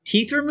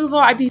teeth removal,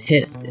 I'd be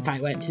pissed if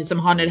I went to some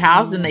haunted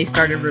house and they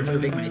started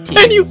removing my teeth.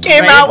 And you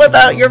came out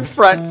without your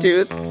front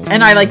tooth.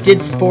 And I like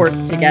did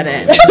sports to get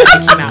it. And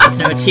I came out with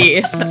no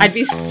teeth. I'd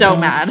be so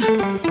mad.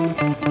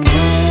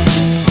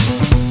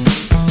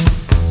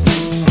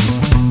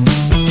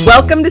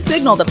 Welcome to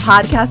Signal, the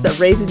podcast that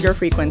raises your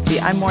frequency.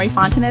 I'm Maury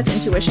Fontanez,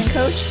 intuition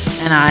coach.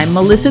 And I'm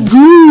Melissa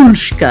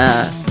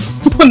Grushka.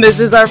 This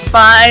is our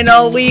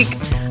final week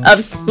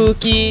of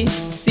spooky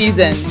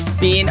season.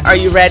 Bean, are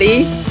you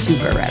ready?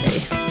 Super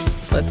ready.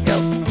 Let's go.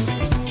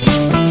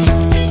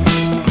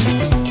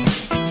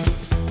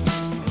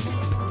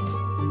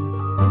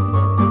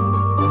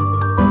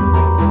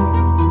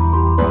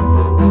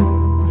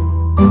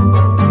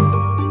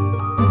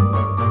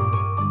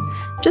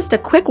 Just a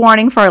quick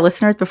warning for our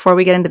listeners before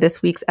we get into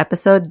this week's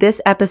episode. This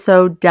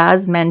episode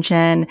does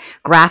mention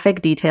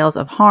graphic details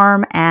of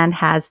harm and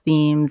has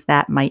themes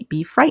that might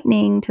be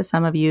frightening to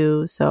some of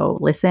you, so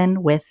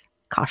listen with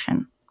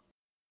caution.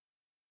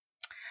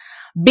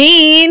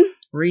 Bean!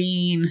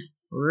 Reen.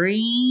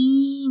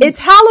 It's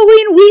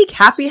Halloween week!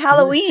 Happy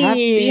Halloween!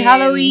 Happy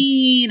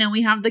Halloween! And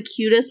we have the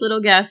cutest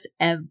little guest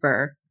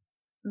ever.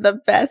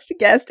 The best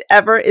guest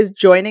ever is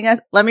joining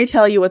us. Let me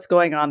tell you what's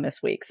going on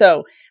this week.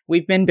 So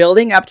we've been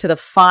building up to the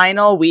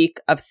final week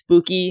of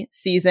spooky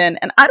season,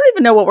 and I don't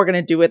even know what we're going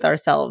to do with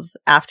ourselves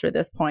after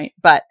this point,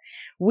 but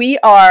we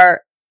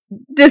are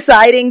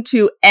deciding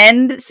to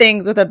end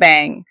things with a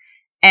bang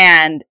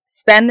and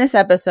spend this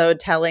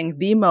episode telling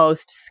the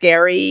most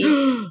scary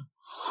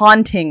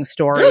haunting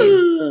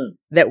stories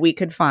that we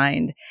could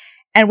find.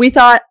 And we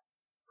thought,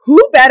 who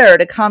better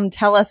to come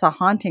tell us a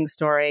haunting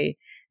story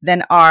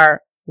than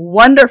our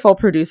wonderful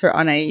producer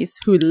Anais,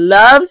 who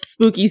loves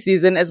spooky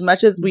season as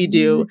much as we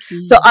do.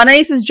 So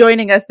Anais is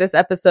joining us this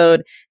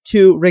episode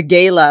to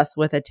regale us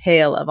with a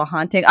tale of a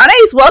haunting.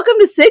 Anais, welcome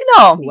to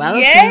Signal.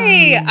 Welcome.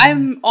 Yay!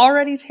 I'm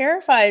already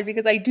terrified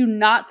because I do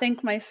not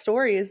think my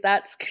story is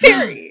that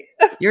scary.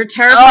 You're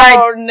terrified.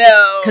 Oh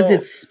no. Because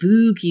it's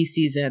spooky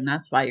season.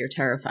 That's why you're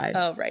terrified.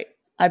 Oh, right.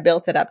 I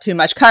built it up too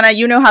much. Kana,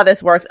 you know how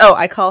this works. Oh,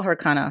 I call her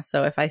Kana.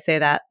 So if I say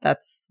that,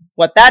 that's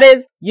what that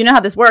is. You know how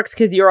this works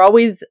because you're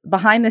always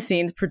behind the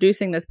scenes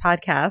producing this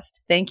podcast.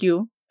 Thank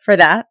you for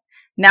that.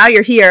 Now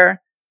you're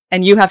here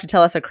and you have to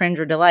tell us a cringe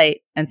or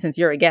delight. And since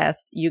you're a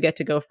guest, you get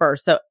to go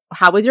first. So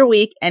how was your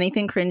week?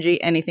 Anything cringy?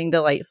 Anything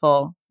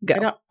delightful?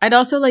 Go. I'd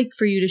also like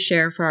for you to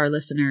share for our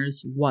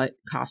listeners what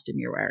costume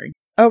you're wearing.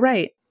 Oh,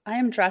 right. I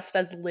am dressed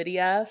as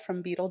Lydia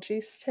from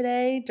Beetlejuice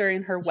today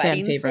during her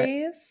wedding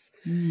phase.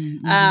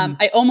 Mm-hmm.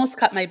 I almost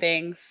cut my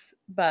bangs,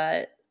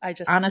 but I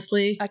just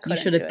honestly, you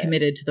should have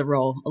committed to the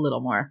role a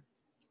little more,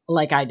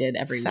 like I did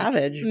every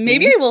Savage. week.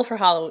 Maybe I will for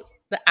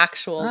the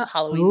actual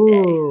Halloween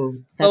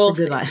day. That's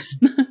a good line.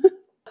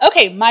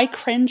 Okay, my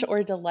cringe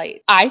or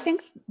delight. I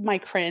think my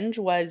cringe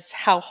was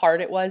how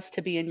hard it was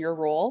to be in your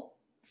role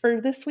for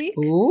this week.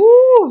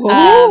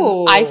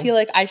 Ooh, I feel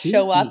like I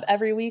show up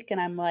every week and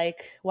I'm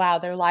like, wow,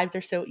 their lives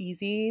are so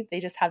easy.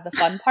 They just have the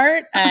fun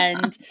part.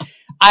 And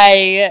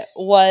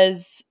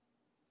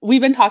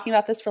we've been talking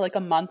about this for like a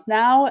month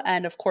now.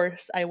 And of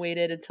course, I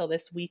waited until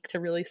this week to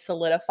really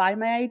solidify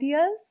my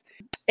ideas.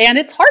 And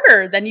it's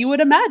harder than you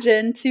would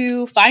imagine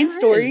to find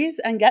stories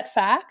and get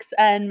facts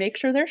and make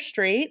sure they're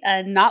straight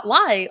and not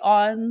lie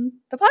on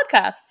the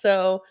podcast.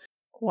 So,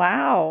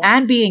 wow.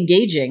 And be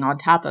engaging on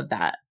top of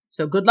that.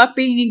 So good luck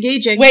being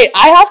engaging. Wait,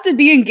 I have to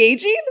be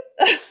engaging?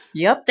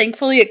 Yep.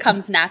 Thankfully, it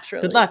comes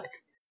naturally. Good luck.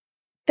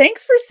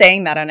 Thanks for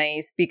saying that,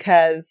 Anais,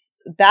 because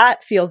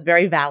that feels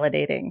very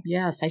validating.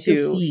 Yes, I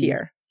feel seen.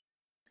 Hear.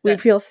 We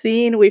feel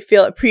seen. We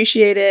feel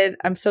appreciated.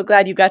 I'm so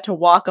glad you got to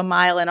walk a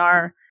mile in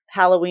our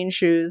Halloween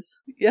shoes.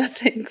 Yeah,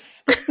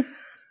 thanks.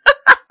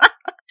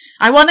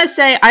 I want to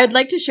say, I'd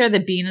like to share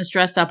that Bean is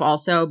dressed up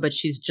also, but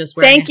she's just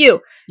wearing... Thank you.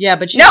 Yeah,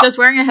 but she's just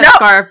wearing a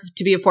headscarf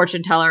to be a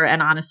fortune teller,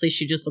 and honestly,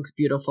 she just looks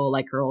beautiful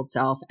like her old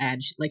self,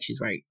 and she's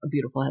wearing a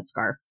beautiful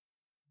headscarf.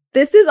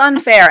 This is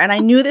unfair, and I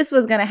knew this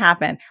was going to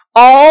happen.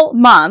 All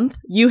month,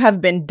 you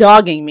have been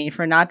dogging me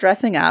for not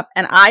dressing up,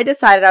 and I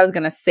decided I was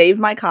going to save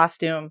my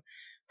costume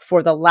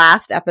for the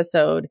last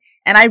episode,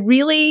 and I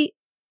really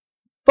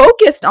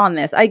focused on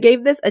this. I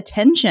gave this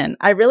attention.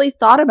 I really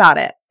thought about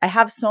it. I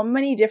have so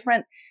many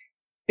different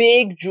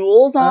big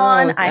jewels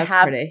on. So I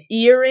have pretty.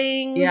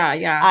 Earrings.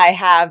 Yeah. I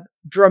have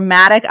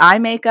dramatic eye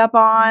makeup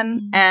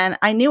on, and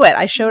I knew it.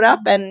 I showed up,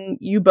 and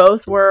you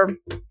both were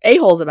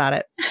a-holes about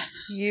it.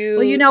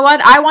 Well, you know what?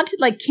 I wanted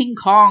like King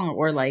Kong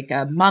or like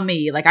a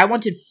mummy. Like I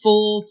wanted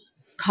full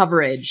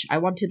coverage. I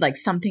wanted like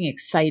something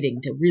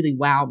exciting to really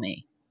wow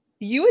me.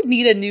 You would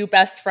need a new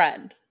best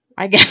friend.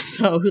 I guess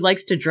so. Who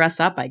likes to dress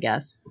up, I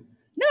guess.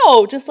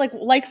 No, just like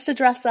likes to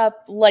dress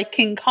up like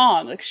King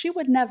Kong. Like she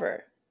would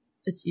never.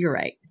 You're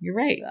right.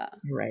 Yeah.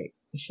 You're right.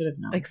 I should have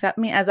known. Accept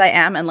me as I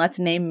am and let's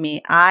name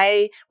me.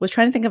 I was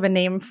trying to think of a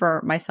name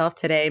for myself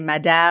today.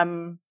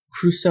 Madame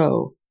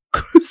Crusoe.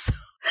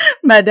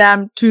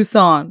 Madame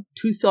Toussaint.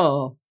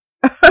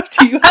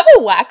 Do you have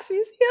a wax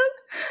museum?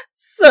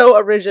 So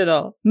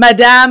original.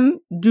 Madame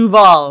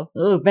Duval.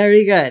 Oh,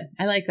 very good.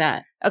 I like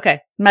that. Okay.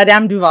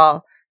 Madame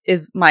Duval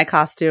is my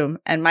costume.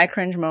 And my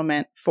cringe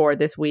moment for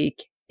this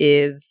week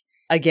is,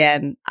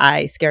 again,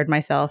 I scared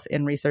myself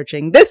in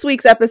researching this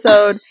week's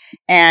episode.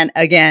 And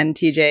again,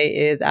 TJ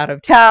is out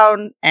of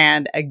town.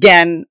 And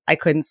again, I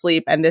couldn't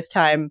sleep. And this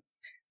time,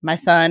 my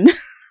son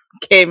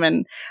came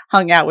and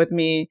hung out with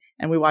me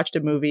and we watched a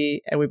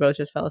movie and we both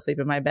just fell asleep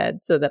in my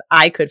bed so that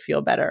I could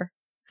feel better.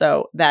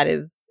 So that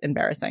is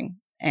embarrassing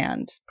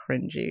and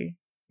cringy.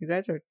 You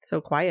guys are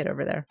so quiet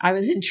over there. I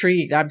was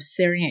intrigued. I'm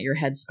staring at your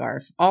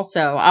headscarf.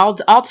 Also,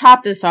 I'll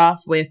top this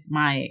off with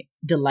my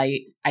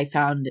delight. I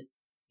found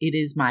it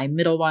is my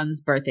middle one's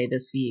birthday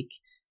this week,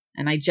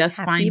 and I just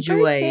find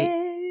joy,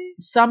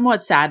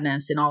 somewhat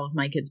sadness in all of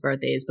my kids'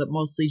 birthdays, but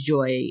mostly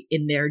joy,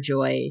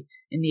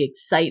 in the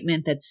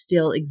excitement that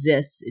still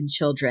exists in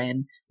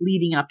children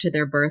leading up to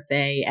their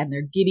birthday, and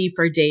they're giddy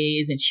for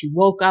days. And she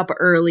woke up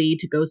early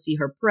to go see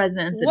her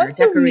presents and her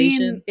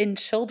decorations. In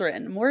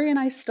children, Maury and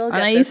I still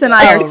get Anais this. and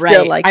I are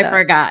still like that. I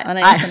forgot.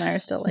 Anais and I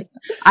are still like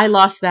that. I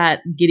lost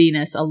that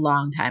giddiness a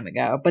long time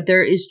ago, but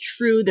there's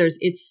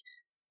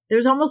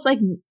almost like,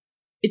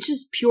 it's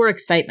just pure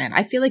excitement.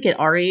 I feel like at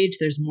our age,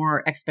 there's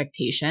more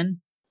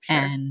expectation, Sure.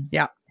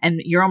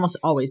 and you're almost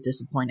always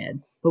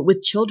disappointed. But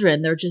with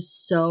children, they're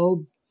just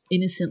so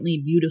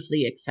innocently,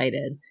 beautifully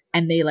excited,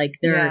 and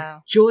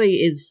their joy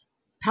is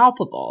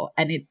palpable,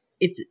 and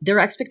it's their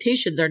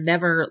expectations are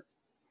never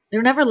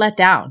let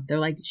down. They're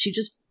like, she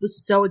just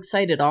was so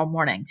excited all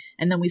morning,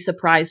 and then we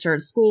surprised her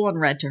at school and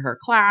read to her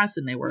class,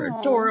 and they were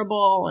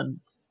adorable, and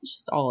it's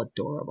just all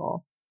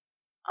adorable.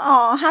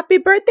 Oh, happy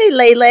birthday,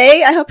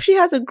 Lele. I hope she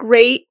has a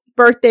great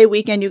birthday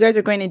weekend. You guys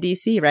are going to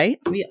DC, right?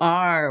 We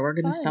are. We're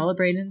going to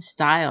celebrate in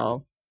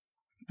style.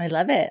 I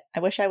love it. I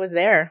wish I was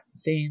there.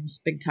 Same.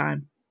 Big time.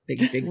 Big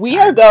time. We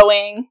are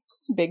going.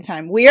 Big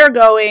time. We are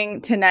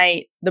going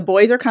tonight. The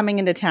boys are coming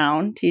into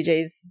town.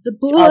 The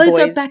boys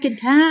are back in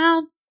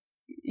town.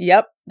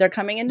 Yep. They're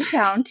coming into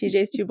town.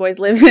 TJ's two boys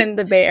live in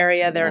the Bay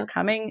Area. They're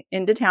coming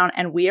into town,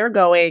 and we are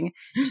going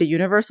to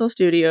Universal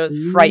Studios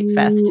Fright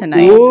Fest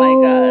tonight. Oh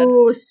my God.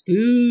 Oh,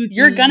 spooky.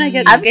 You're going to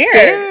get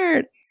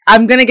scared.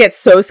 I'm going to get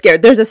so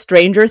scared. There's a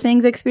Stranger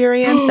Things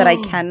experience that I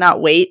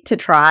cannot wait to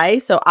try.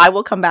 So I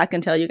will come back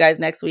and tell you guys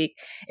next week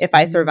if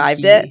I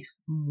survived it.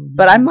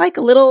 But I'm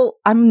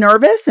I'm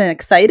nervous and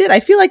excited. I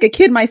feel like a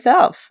kid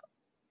myself.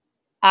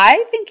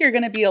 I think you're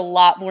going to be a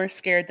lot more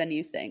scared than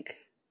you think.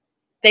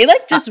 They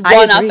just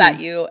run up at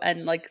you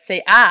and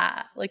say,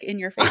 in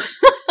your face.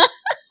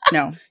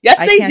 No. Yes,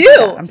 they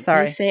do. I'm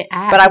sorry. They say,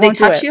 but I won't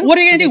touch you. What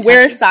are you going to do?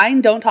 Wear a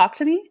sign? Don't talk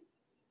to me?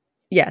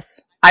 Yes.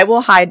 I will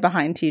hide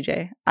behind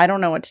TJ. I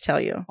don't know what to tell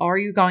you. Are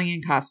you going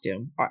in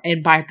costume?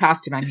 And by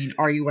costume, I mean,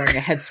 are you wearing a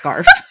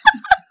headscarf?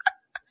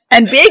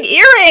 And big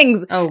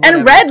earrings.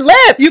 And red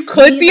lips. You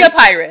could be a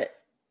pirate.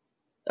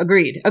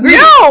 Agreed.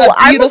 No,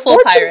 I'm a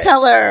fortune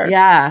teller.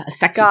 Yeah, a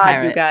sexy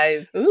pirate. You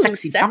guys. Ooh,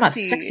 sexy. I'm a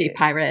sexy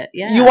pirate.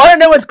 Yeah. You want to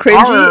know what's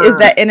cringy is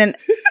that in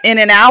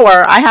an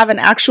hour, I have an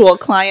actual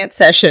client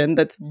session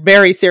that's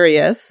very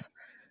serious,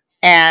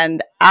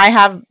 and I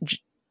have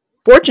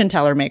fortune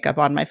teller makeup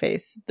on my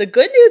face. The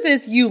good news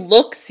is you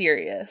look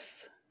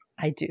serious.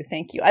 I do.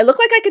 Thank you. I look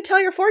like I could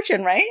tell your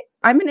fortune, right?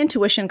 I'm an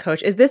intuition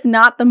coach. Is this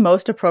not the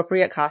most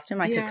appropriate costume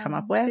I could come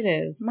up with? It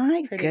is.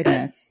 My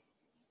goodness.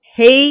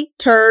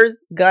 Haters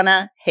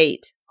gonna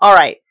hate. All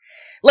right.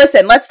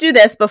 Listen, let's do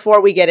this before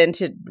we get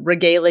into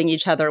regaling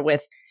each other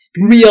with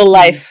real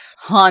life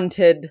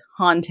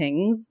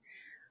hauntings.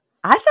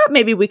 I thought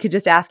maybe we could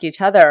just ask each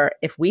other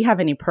if we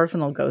have any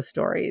personal ghost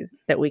stories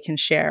that we can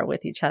share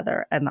with each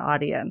other and the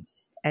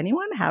audience.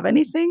 Anyone have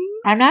anything?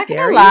 I'm not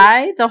going to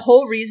lie. The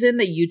whole reason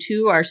that you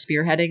two are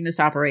spearheading this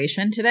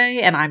operation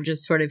today, and I'm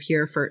just sort of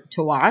here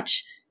to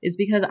watch, is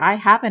because I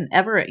haven't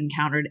ever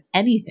encountered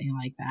anything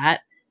like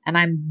that. And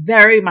I'm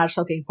very much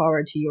looking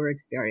forward to your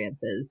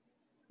experiences.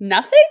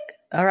 Nothing?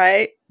 All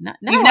right. No,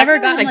 you've never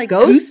gotten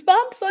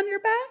goosebumps on your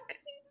back?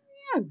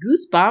 Yeah,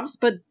 goosebumps,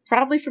 but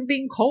probably from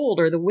being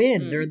cold or the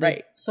wind or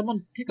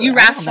someone tickling. You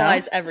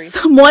rationalize everything.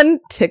 Someone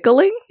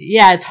tickling?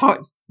 Yeah, it's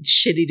hard. It's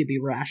shitty to be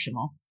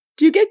rational.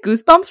 Do you get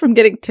goosebumps from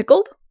getting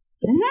tickled?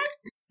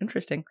 Mm-hmm.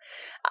 Interesting.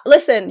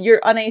 Listen, you're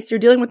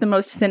dealing with the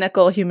most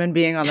cynical human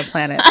being on the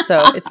planet,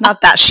 so it's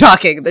not that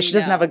shocking that she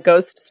doesn't have a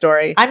ghost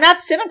story. I'm not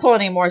cynical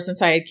anymore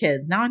since I had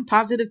kids. Now I'm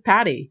positive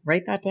Patty.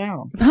 Write that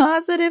down.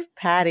 Positive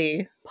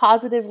Patty.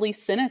 Positively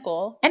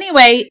cynical.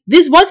 Anyway,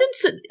 this wasn't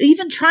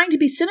even trying to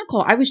be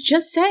cynical. I was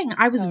just saying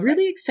I was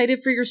really excited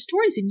for your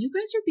stories, and you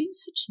guys are being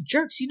such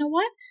jerks. You know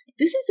what?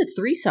 This is a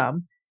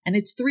threesome, and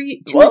it's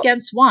two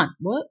against one.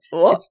 What?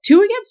 It's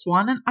 2 against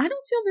 1, and I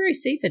don't feel very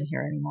safe in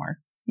here anymore.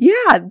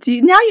 Yeah,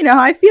 now you know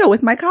how I feel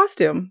with my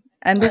costume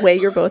and the way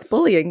you're both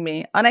bullying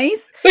me. Anais,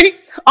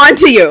 on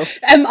to you.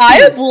 Am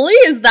I a bully?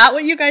 Is that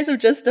what you guys have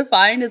just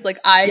defined? Is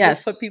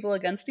just put people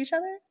against each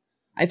other?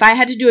 If I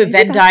had to do a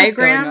Venn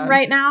diagram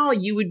right now,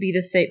 you would be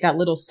that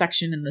little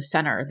section in the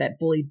center that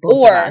bullied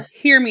both of us.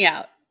 Hear me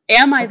out.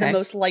 Am I the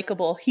most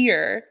likable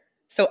here?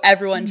 So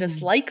everyone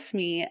just likes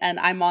me and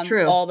I'm on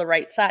all the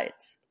right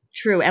sides.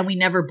 True, and we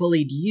never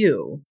bullied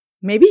you.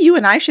 Maybe you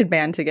and I should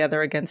band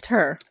together against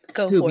her.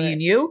 Go for it. Me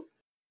and you?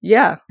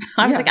 Yeah.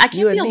 I was Yeah, like, I you can't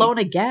be and me. alone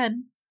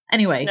again.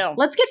 Anyway, No.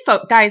 let's get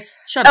guys,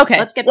 shut up. Okay.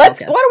 Let's get Why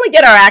focused. don't we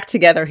get our act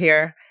together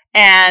here?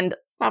 And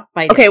Stop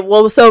fighting. okay,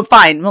 well, so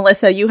fine.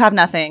 Melissa, you have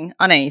nothing.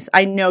 Anais,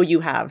 I know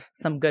you have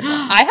some good ones.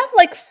 I have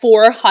like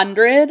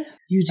 400.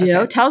 You do?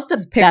 Okay. Tell us the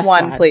Just pick best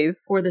one,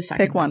 please. Or the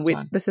second Pick one. best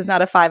one. This is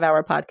not a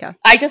 5-hour podcast.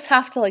 I just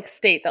have to like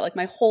state that like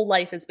my whole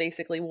life is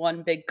basically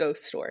one big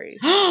ghost story.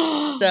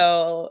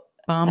 So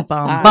Bum, That's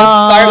bum, fine.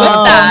 bum. Start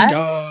with that.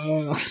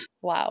 Dun.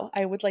 wow,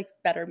 I would like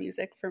better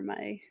music for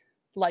my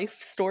life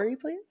story,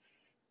 please.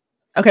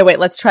 Okay, wait,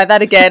 let's try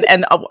that again.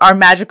 And our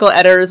magical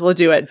editors will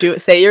do it.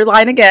 Say your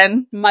line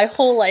again. My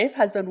whole life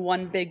has been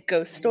one big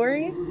ghost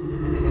story.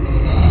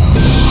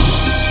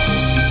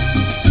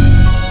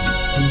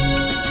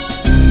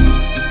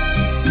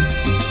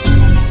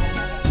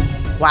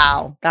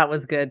 Wow, that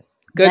was good.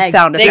 Good Thanks.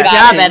 sound They effect. Good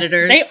got job, it.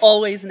 editors. They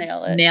always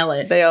nail it. Nail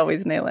it. They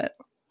always nail it.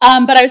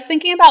 But I was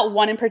thinking about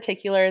one in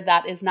particular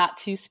that is not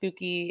too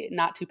spooky,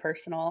 not too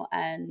personal,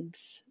 and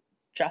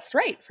just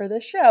right for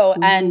this show.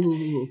 And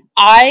Ooh.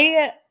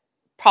 I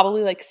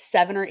probably like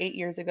 7 or 8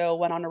 years ago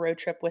went on a road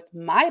trip with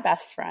my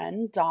best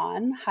friend,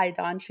 Dawn. Hi,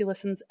 Dawn. She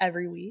listens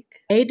every week.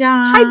 Hey,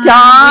 Dawn. Hi,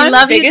 Dawn. We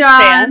love you, Biggest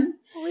Dawn. fan.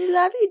 We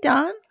love you,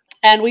 Dawn.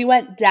 And we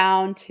went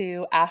down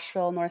to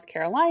Asheville, North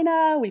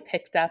Carolina. We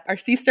picked up our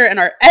sister and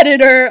our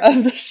editor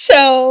of the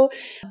show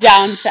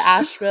down to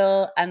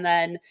Asheville and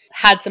then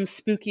had some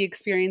spooky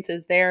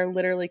experiences there.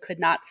 Literally could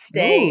not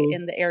stay Ooh.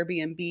 in the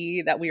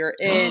Airbnb that we were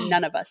in.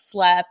 None of us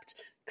slept.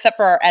 Except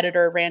for our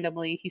editor,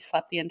 randomly, he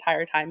slept the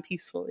entire time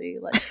peacefully.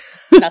 Like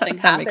nothing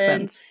That makes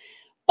happened. sense.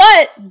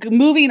 But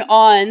moving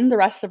on, the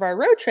rest of our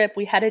road trip,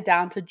 we headed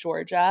down to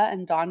Georgia,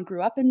 and Dawn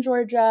grew up in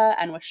Georgia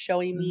and was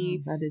showing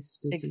me That is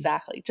spooky.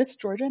 exactly just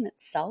Georgia in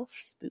itself,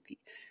 spooky,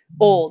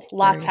 old,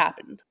 lots Very.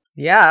 happened.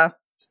 Yeah.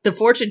 The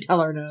fortune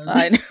teller knows.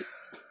 I know.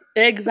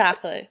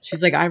 Exactly.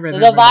 She's like, I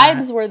remember The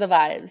vibes that. were the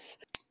vibes.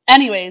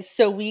 Anyways,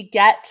 so we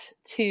get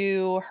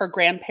to her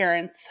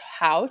grandparents'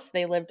 house.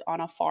 They lived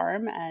on a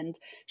farm and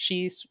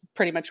she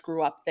pretty much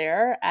grew up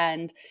there.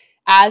 And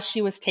as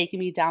she was taking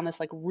me down this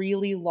like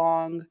really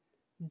long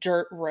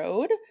dirt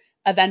road,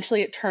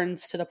 eventually it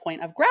turns to the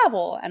point of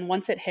gravel. And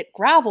once it hit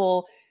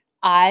gravel,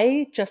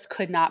 I just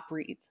could not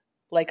breathe.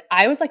 Like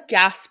I was like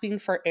gasping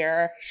for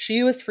air.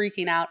 She was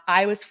freaking out.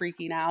 I was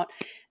freaking out.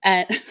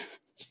 And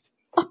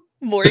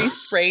Maury's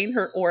spraying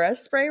her aura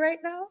spray right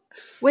now.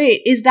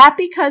 Wait, is that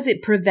because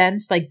it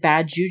prevents like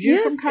bad juju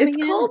Yes, from coming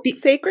it's in? called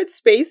Sacred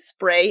Space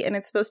Spray, and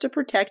it's supposed to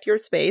protect your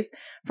space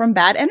from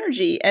bad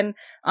energy. And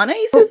Anais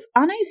is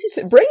Anais is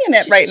bringing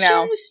it she's right just now.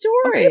 sharing a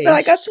story. Okay, but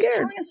I got She's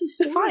scared. telling us a It's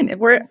story. fine.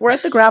 We're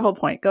at the gravel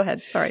point. Go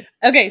ahead. Sorry.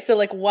 Okay, so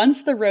like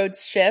once the road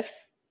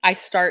shifts, I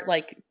start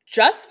like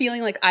just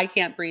feeling like I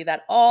can't breathe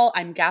at all.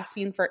 I'm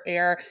gasping for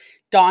air.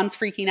 Dawn's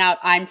freaking out.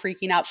 I'm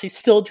freaking out. She's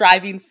still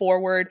driving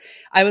forward.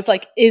 I was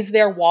like, is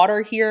there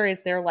water here?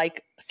 Is there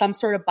like some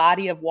sort of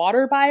body of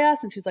water by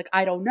us? And she's like,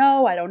 I don't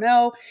know. I don't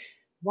know.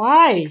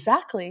 Why?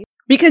 Exactly.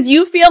 Because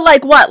you feel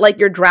like what? Like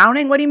you're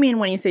drowning? What do you mean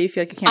when you say you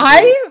feel like you can't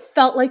breathe? I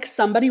felt like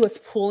somebody was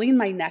pulling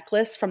my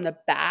necklace from the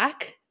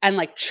back and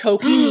like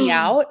choking me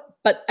out.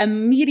 But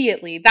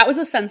immediately, that was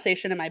a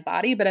sensation in my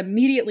body. But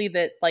immediately,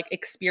 the like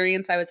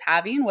experience I was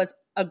having was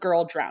a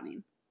girl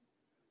drowning.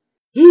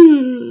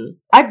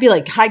 I'd be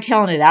like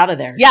hightailing it out of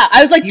there. Yeah,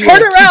 I was like, You turn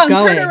were, keep around,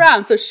 going. turn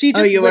around. So she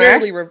just you were?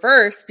 literally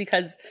reversed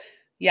because,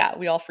 yeah,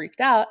 we all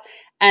freaked out.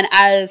 And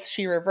as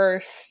she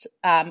reversed,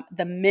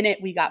 the minute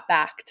we got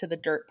back to the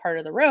dirt part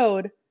of the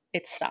road,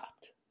 it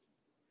stopped.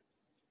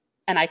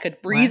 And I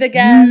could breathe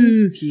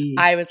again. Spooky.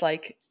 I was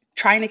like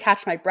trying to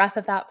catch my breath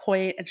at that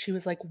point. And she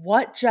was like,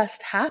 what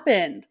just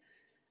happened?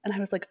 And I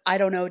was like, I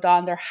don't know,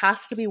 Dawn, there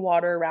has to be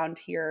water around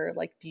here.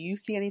 Like, do you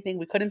see anything?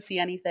 We couldn't see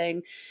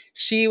anything.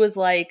 She was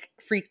like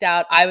freaked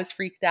out. I was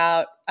freaked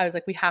out. I was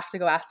like, we have to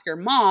go ask your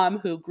mom,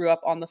 who grew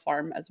up on the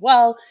farm as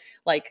well.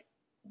 Like,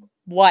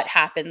 what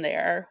happened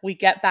there? We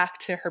get back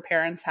to her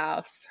parents'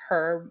 house.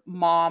 Her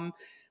mom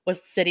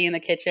was sitting in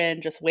the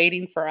kitchen just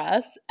waiting for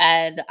us.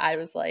 And I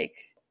was like,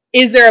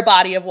 is there a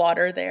body of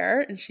water there?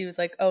 And she was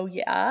like, oh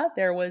yeah,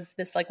 there was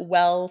this like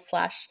well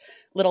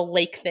 / little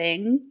lake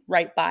thing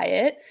right by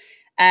it.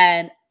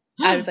 And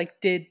I was like,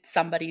 did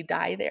somebody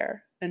die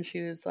there? And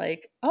she was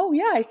like, oh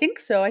yeah, I think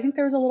so. I think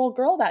there was a little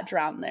girl that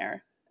drowned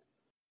there.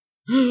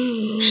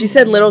 She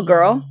said little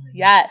girl?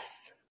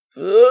 Yes.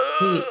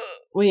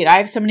 Wait, I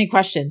have so many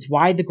questions.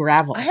 Why the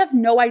gravel? I have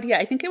no idea.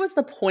 I think it was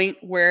the point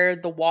where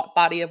the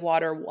body of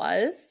water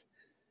was,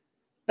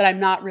 but I'm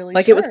not really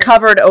Like sure. it was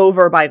covered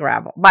over by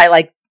gravel, by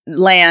like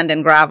land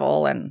and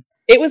gravel. And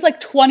It was like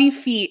 20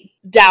 feet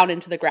down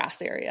into the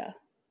grass area.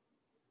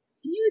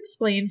 Can you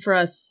explain for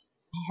us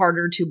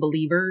harder to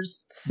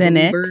believers?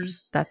 cynics.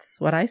 Believers? That's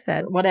what I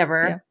said.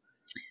 Whatever.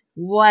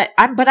 Yeah.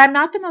 But I'm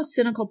not the most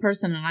cynical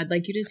person, and I'd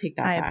like you to take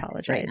that I back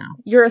apologize. right now.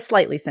 You're a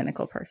slightly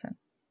cynical person.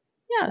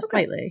 Yeah,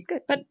 slightly.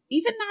 good. But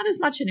even not as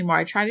much anymore.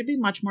 I try to be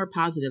much more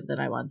positive than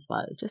I once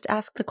was. Just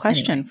ask the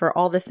question Anyway. for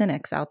all the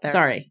cynics out there.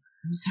 Sorry.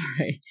 I'm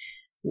sorry.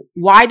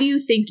 Why do you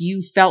think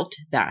you felt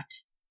that?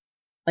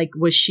 Like,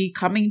 was she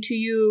coming to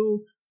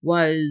you?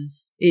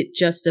 Was it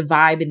just a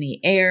vibe in the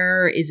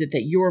air? Is it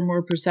that you're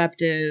more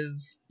perceptive?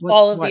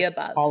 All of the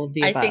above. All of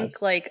the above. I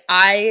think like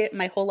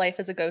my whole life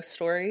is a ghost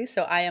story.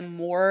 So I am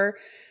more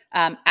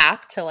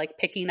apt to like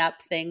picking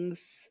up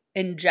things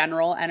in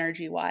general,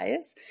 energy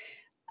wise.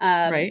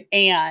 Right.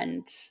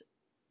 And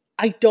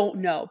I don't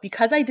know,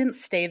 because I didn't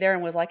stay there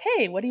and was like,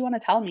 hey, what do you want to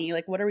tell me?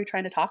 Like, what are we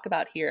trying to talk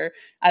about here?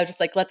 I was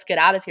just like, let's get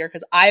out of here,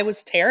 because I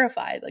was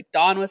terrified. Like,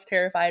 Dawn was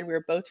terrified. We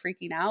were both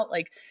freaking out.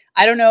 Like,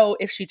 I don't know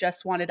if she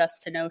just wanted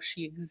us to know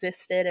she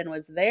existed and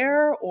was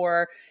there,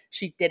 or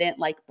she didn't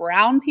like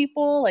brown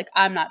people. Like,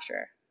 I'm not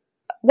sure.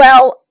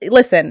 Well,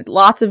 listen,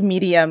 lots of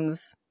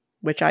mediums,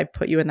 which I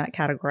put you in that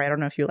category. I don't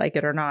know if you like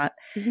it or not.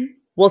 Mm-hmm.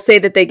 Will say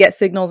that they get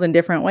signals in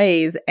different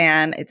ways.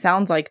 And it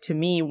sounds like to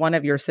me, one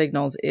of your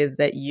signals is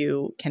that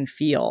you can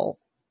feel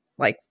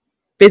like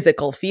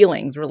physical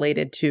feelings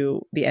related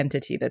to the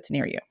entity that's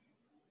near you.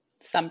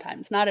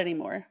 Sometimes, not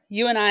anymore.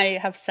 You and I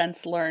have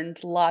since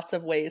learned lots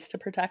of ways to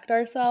protect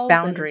ourselves.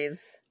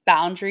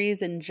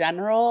 Boundaries in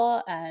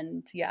general.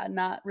 And yeah,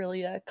 not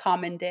really a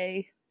common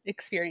day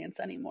experience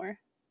anymore.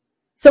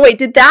 So wait,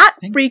 did that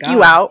freak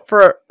you out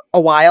for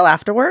a while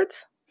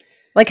afterwards?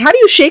 Like, how do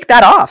you shake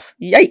that off?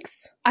 Yikes.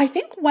 I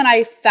think when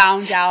I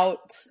found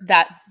out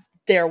that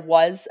there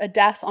was a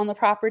death on the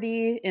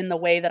property in the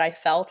way that I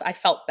felt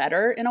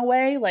better in a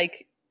way.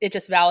 Like, it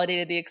just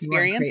validated the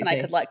experience and I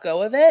could let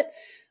go of it.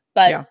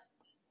 But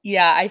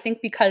yeah, I think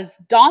because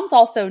Dawn's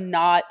also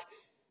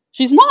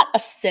she's not a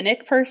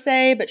cynic per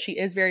se, but she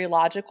is very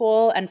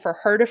logical. And for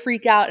her to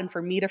freak out and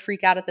for me to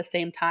freak out at the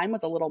same time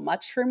was a little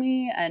much for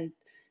me. And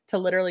to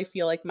literally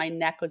feel like my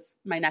necklace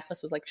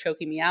was like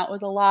choking me out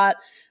was a lot.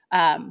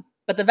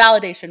 But the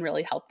validation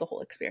really helped the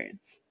whole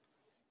experience.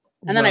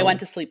 And then I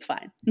went to sleep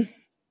fine.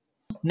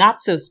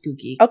 Not so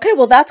spooky. Okay,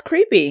 well, that's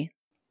creepy.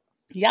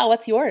 Yeah,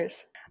 what's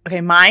yours?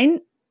 Okay,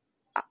 mine,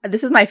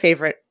 this is my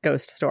favorite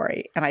ghost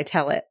story, and I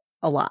tell it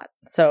a lot.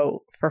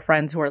 So for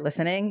friends who are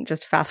listening,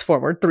 just fast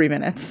forward 3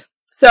 minutes.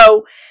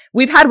 So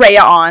we've had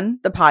Rhea on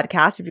the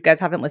podcast. If you guys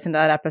haven't listened to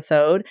that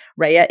episode,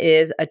 Rhea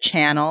is a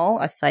channel,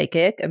 a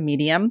psychic, a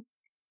medium.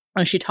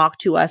 And she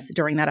talked to us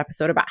during that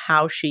episode about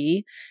how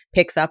she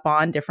picks up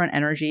on different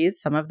energies,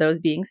 some of those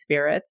being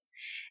spirits.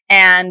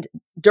 And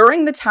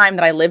during the time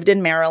that I lived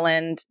in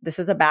Maryland, this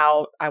is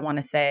about, I want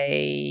to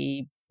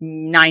say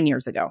 9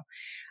 years ago,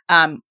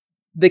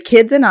 the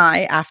kids and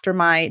I, after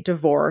my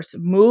divorce,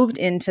 moved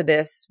into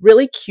this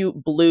really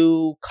cute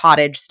blue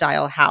cottage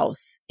style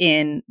house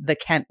in the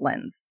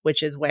Kentlands,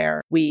 which is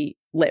where we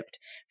lived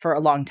for a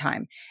long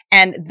time.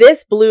 And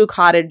this blue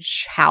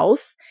cottage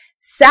house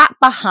sat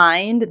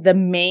behind the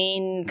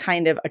main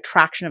kind of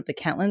attraction of the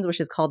Kentlands, which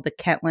is called the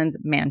Kentlands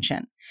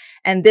Mansion.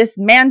 And this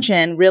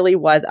mansion really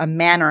was a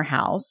manor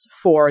house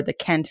for the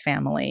Kent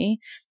family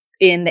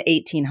in the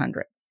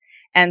 1800s.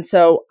 And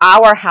so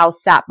our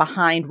house sat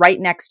behind right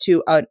next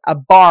to a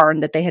barn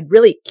that they had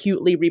really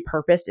cutely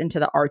repurposed into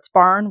the arts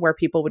barn where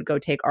people would go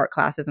take art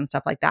classes and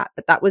stuff like that.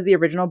 But that was the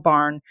original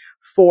barn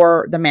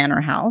for the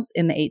manor house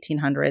in the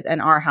 1800s,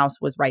 and our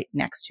house was right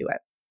next to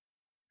it.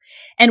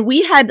 And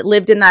we had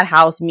lived in that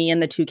house, me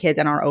and the 2 kids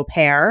and our au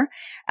pair,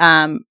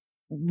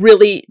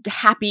 really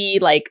happy,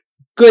 like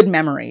good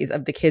memories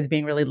of the kids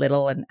being really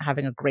little and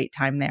having a great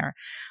time there.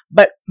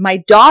 But my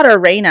daughter,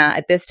 Raina,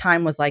 at this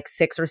time was like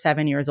 6 or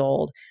 7 years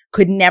old,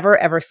 could never,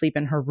 ever sleep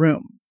in her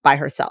room by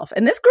herself.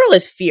 And this girl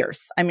is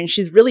fierce. I mean,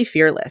 she's really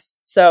fearless.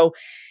 So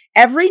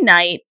every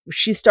night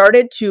she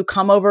started to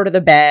come over to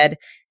the bed,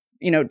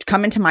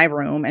 come into my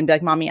room and be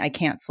like, Mommy, I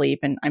can't sleep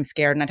and I'm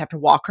scared. And I'd have to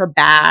walk her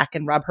back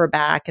and rub her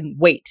back and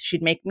wait.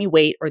 She'd make me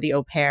wait, or the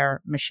au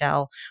pair,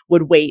 Michelle,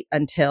 would wait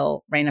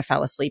until Raina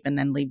fell asleep and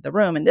then leave the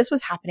room. And this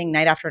was happening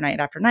night after night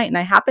after night. And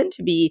I happened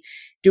to be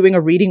doing a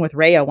reading with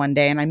Rhea one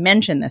day and I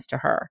mentioned this to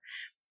her.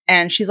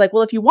 And she's like,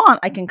 well, if you want,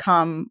 I can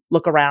come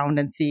look around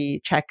and see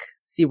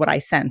what I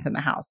sense in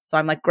the house. So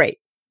I'm like, great.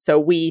 So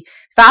we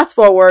fast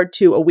forward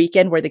to a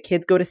weekend where the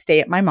kids go to stay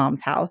at my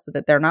mom's house so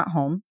that they're not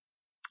home.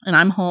 And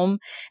I'm home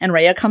and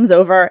Rhea comes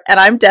over and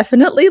I'm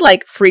definitely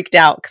like freaked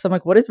out because I'm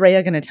like, what is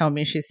Rhea going to tell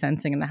me she's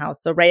sensing in the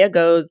house? So Rhea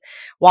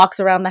walks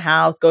around the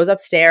house, goes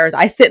upstairs.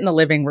 I sit in the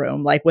living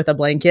room, like with a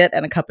blanket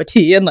and a cup of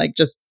tea and like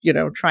just,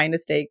 trying to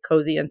stay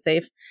cozy and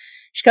safe.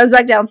 She comes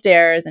back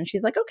downstairs and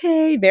she's like,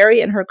 okay,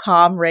 very in her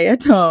calm Rhea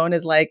tone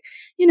is like,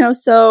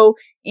 so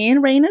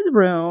in Raina's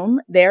room,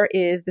 there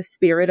is the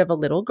spirit of a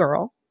little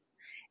girl.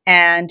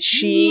 And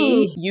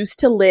she used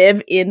to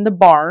live in the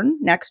barn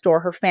next door.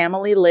 Her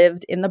family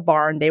lived in the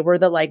barn. They were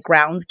the like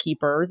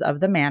groundskeepers of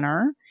the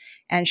manor.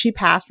 And she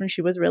passed when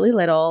she was really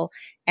little.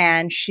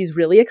 And she's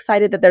really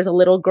excited that there's a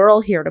little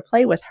girl here to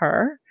play with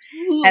her.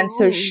 And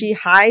so she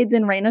hides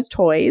in Raina's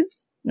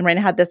toys. And Raina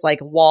had this like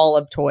wall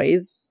of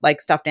toys,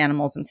 like stuffed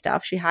animals and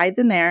stuff. She hides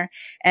in there.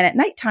 And at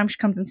nighttime, she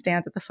comes and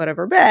stands at the foot of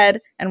her bed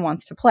and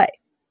wants to play.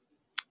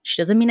 She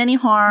doesn't mean any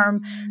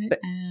harm. I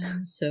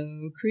am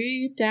so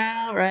creeped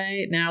out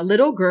right now.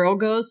 Little girl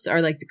ghosts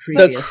are like the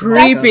creepiest. The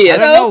creepiest. I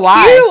don't know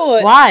why.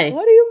 Cute. Why?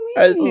 What do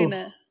you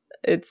mean?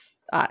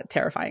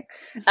 terrifying.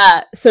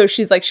 So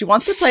she's like, she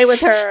wants to play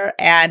with her,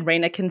 and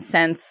Raina can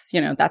sense,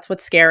 that's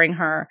what's scaring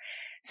her.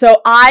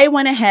 So I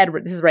went ahead,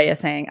 this is Rhea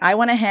saying, I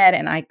went ahead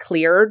and I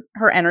cleared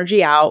her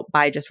energy out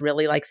by just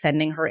really like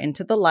sending her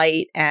into the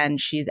light, and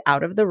she's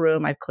out of the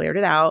room. I've cleared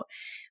it out.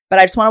 But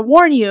I just want to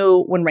warn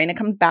you, when Raina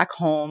comes back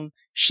home,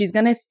 she's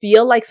going to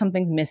feel like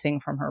something's missing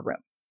from her room.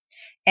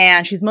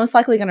 And she's most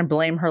likely going to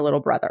blame her little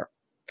brother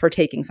for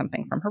taking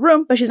something from her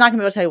room, but she's not going to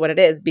be able to tell you what it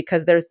is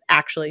because there's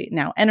actually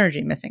now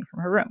energy missing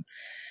from her room.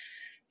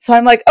 So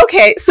I'm like,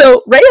 okay,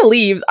 so Rhea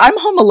leaves. I'm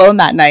home alone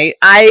that night.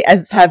 I,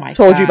 as have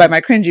told you by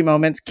my cringy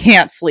moments,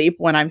 can't sleep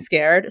when I'm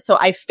scared. So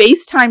I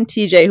FaceTime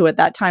TJ, who at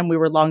that time we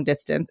were long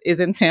distance, is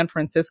in San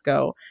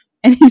Francisco.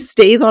 And he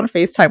stays on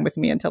FaceTime with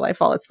me until I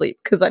fall asleep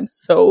because I'm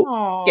so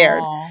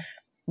scared.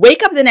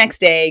 Wake up the next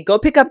day, go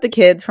pick up the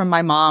kids from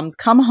my mom's,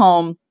 come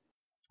home,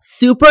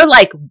 super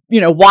like,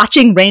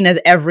 watching Raina's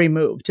every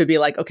move to be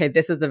like, okay,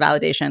 this is the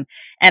validation.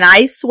 And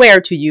I swear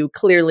to you,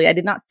 clearly, I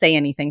did not say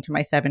anything to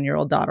my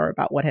 7-year-old daughter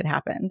about what had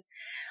happened.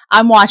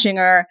 I'm watching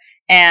her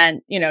and,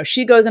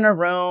 she goes in her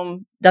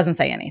room, doesn't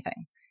say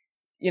anything.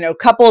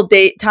 Couple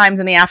date times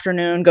in the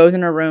afternoon, goes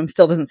in her room,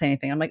 still doesn't say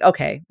anything. I'm like,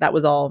 okay, that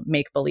was all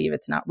make believe.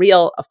 It's not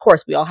real. Of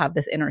course, we all have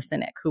this inner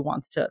cynic who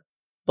wants to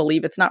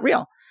believe it's not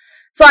real.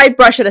 So I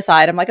brush it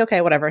aside. I'm like,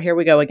 okay, whatever. Here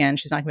we go again.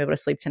 She's not gonna be able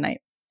to sleep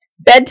tonight.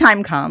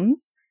 Bedtime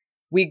comes.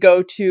 We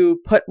go to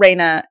put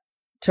Raina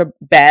to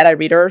bed. I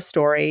read her a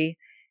story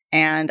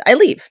and I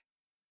leave.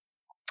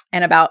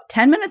 And about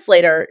 10 minutes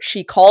later,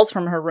 she calls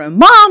from her room,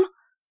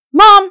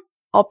 Mom,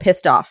 all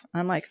pissed off.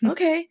 I'm like,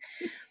 okay.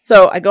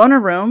 So I go in her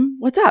room.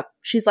 What's up?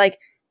 She's like,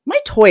 my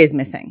toy is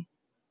missing.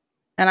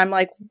 And I'm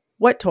like,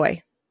 what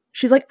toy?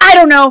 She's like, I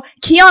don't know.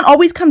 Keon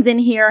always comes in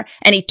here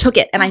and he took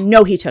it. And I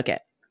know he took it.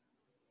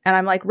 And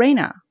I'm like,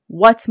 Raina,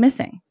 what's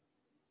missing?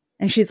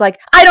 And she's like,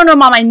 I don't know,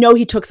 Mom. I know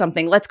he took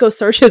something. Let's go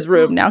search his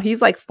room. Now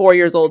he's like 4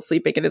 years old,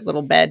 sleeping in his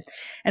little bed.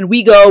 And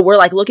we're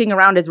like looking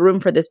around his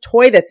room for this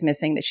toy that's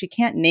missing that she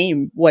can't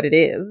name what it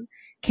is.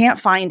 Can't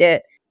find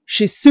it.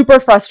 She's super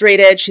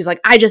frustrated. She's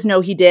like, I just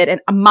know he did. And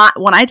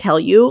when I tell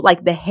you,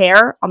 like the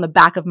hair on the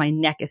back of my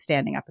neck is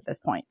standing up at this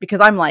point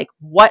because I'm like,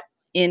 what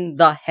in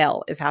the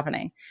hell is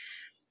happening?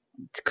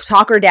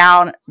 Talk her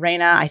down,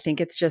 Raina. I think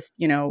it's just,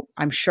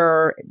 I'm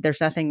sure there's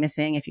nothing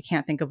missing if you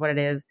can't think of what it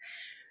is.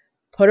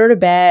 Put her to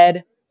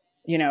bed,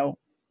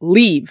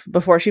 leave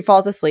before she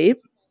falls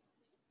asleep.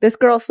 This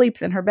girl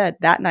sleeps in her bed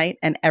that night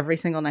and every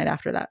single night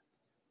after that.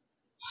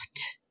 What?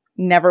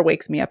 Never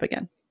wakes me up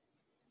again.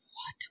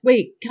 What?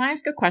 Wait, can I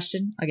ask a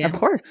question again? Of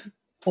course.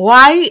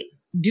 Why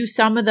do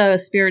some of the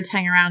spirits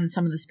hang around and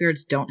some of the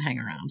spirits don't hang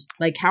around?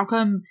 Like, how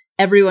come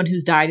everyone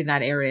who's died in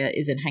that area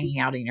isn't hanging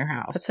out in your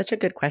house? That's such a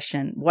good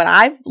question. What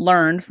I've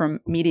learned from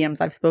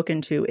mediums I've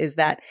spoken to is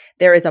that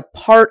there is a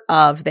part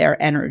of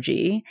their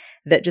energy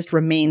that just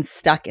remains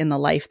stuck in the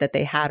life that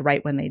they had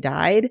right when they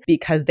died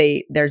because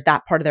there's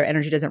that part of their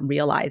energy doesn't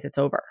realize it's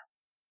over.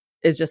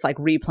 It's just like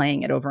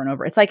replaying it over and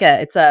over. It's like a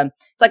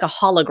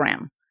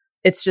hologram.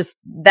 It's just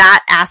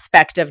that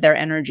aspect of their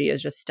energy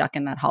is just stuck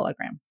in that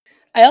hologram.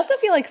 I also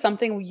feel like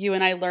something you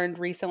and I learned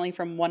recently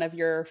from one of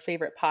your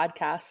favorite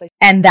podcasts.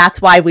 And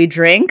That's Why We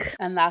Drink.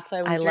 And That's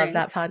Why We Drink. I love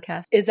that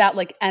podcast. Is that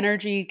like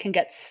energy can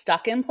get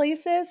stuck in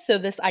places. So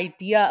this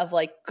idea of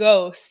like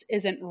ghosts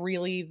isn't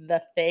really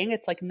the thing.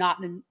 It's like not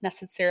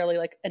necessarily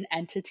like an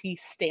entity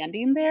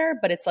standing there,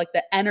 but it's like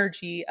the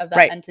energy of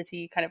that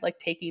entity kind of like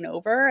taking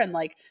over and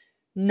like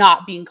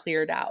not being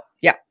cleared out.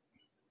 Yeah.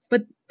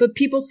 But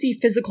people see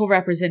physical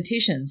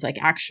representations like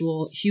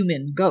actual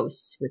human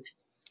ghosts with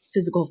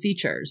physical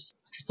features.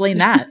 Explain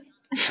that.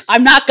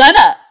 I'm not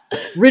gonna.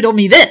 Riddle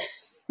me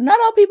this. Not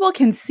all people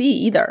can see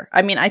either.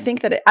 I mean, I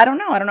think that I don't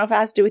know. I don't know if it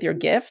has to do with your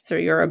gifts or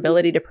your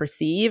ability to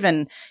perceive.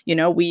 And,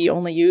 we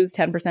only use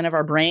 10% of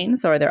our brain.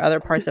 So are there other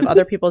parts of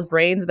other people's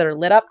brains that are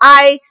lit up?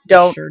 I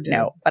don't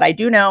know. But I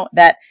do know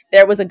that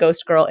there was a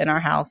ghost girl in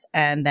our house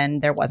and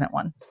then there wasn't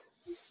one.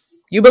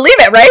 You believe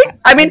it, right?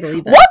 I mean,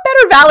 what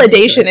better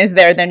validation is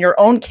there than your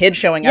own kid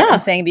showing up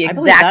and saying the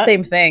exact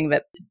same thing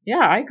that... Yeah,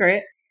 I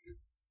agree.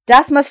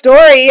 That's my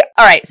story.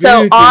 All right.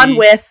 So on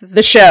with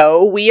the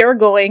show, we are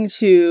going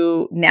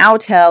to now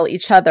tell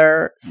each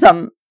other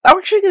some... We're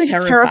actually going to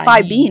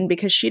terrify Bean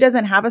because she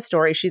doesn't have a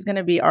story. She's going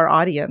to be our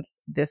audience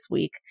this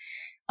week.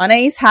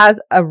 Anais has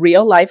a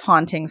real life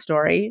haunting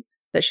story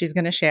that she's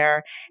going to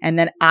share. And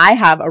then I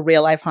have a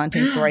real life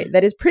haunting story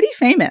that is pretty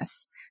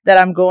famous that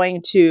I'm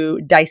going to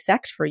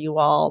dissect for you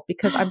all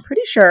because I'm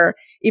pretty sure,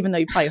 even though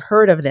you probably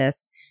heard of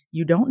this,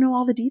 you don't know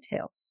all the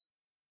details.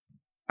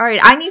 All right,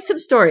 I need some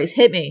stories.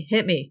 Hit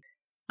me.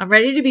 I'm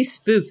ready to be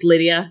spooked,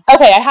 Lydia.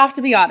 Okay, I have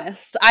to be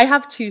honest. I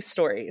have 2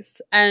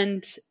 stories.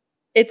 And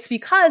it's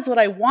because what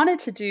I wanted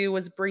to do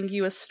was bring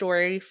you a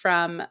story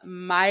from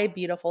my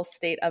beautiful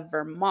state of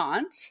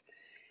Vermont.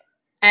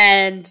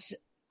 And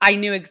I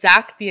knew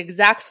the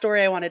exact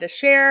story I wanted to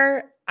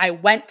share. I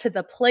went to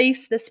the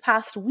place this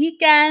past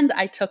weekend.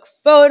 I took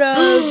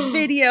photos,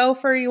 video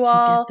for you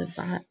all.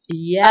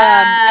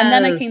 Yes. And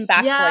then I came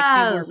back to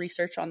like do more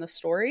research on the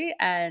story.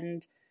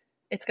 And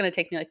it's going to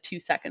take me like 2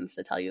 seconds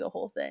to tell you the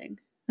whole thing.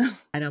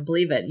 I don't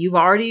believe it. You've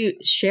already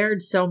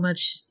shared so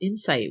much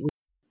insight.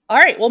 All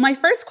right. Well, my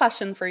first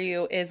question for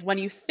you is, when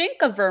you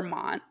think of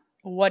Vermont,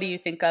 what do you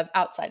think of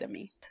outside of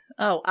me?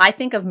 Oh, I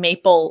think of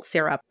maple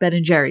syrup. Ben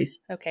and Jerry's.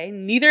 Okay.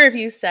 Neither of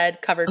you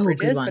said covered Oh, good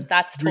bridges, one. but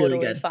that's Really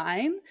totally good.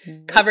 fine.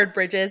 Nope. Covered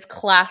bridges,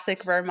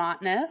 classic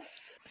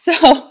Vermontness. So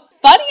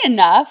funny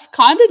enough,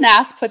 Condé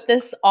Nast put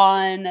this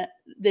on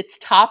its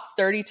top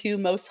 32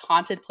 most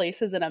haunted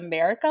places in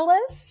America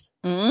list.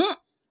 Mm.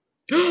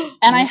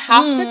 And I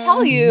have to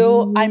tell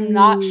you, I'm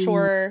not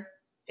sure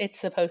it's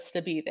supposed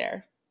to be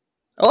there.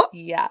 Oh,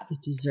 Yeah. It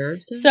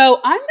deserves it. So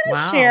I'm going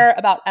to Wow. share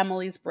about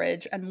Emily's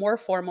Bridge, and more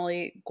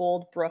formally,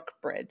 Goldbrook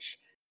Bridge.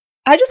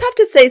 I just have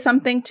to say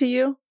something to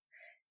you.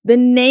 The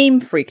name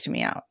freaked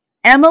me out.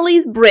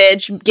 Emily's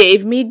Bridge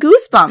gave me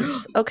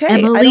goosebumps. Okay.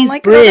 Emily's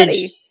Bridge.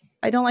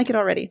 I don't like it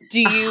already. Do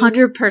you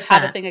 100%.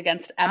 have a thing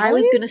against Emily's? I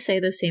was going to say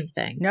the same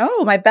thing.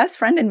 No, my best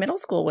friend in middle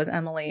school was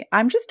Emily.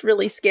 I'm just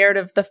really scared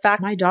of the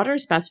fact. My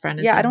daughter's best friend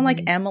is I don't Emily.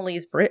 like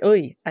Emily's Bridge.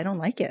 Oy, I don't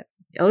like it.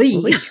 Oy.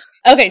 Oy.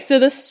 Okay, so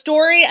the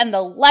story and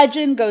the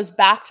legend goes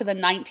back to the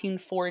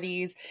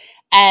 1940s,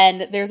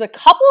 and there's a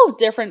couple of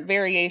different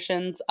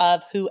variations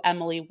of who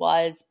Emily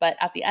was, but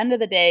at the end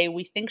of the day,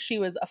 we think she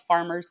was a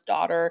farmer's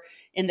daughter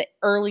in the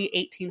early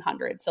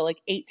 1800s. So like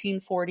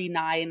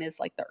 1849 is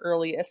like the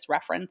earliest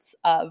reference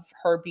of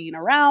her being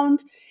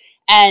around.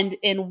 And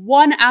in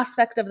one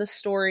aspect of the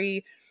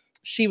story,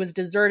 she was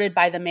deserted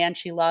by the man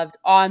she loved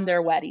on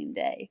their wedding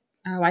day.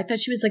 Oh, I thought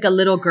she was like a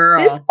little girl.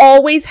 This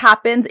always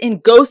happens in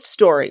ghost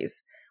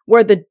stories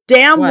where the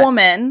damn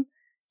woman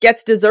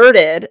gets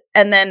deserted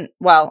and then,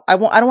 well, I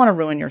don't want to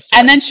ruin your story.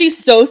 And then she's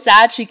so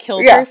sad she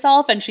kills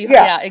herself, and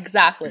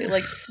exactly.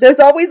 Like there's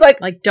always like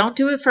don't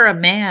do it for a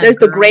man. There's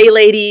girl. the gray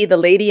lady, the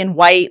lady in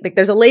white. Like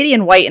there's a lady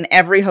in white in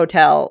every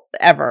hotel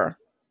ever.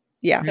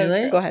 Yeah. So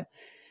really? Go ahead.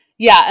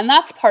 Yeah, and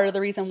that's part of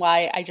the reason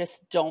why I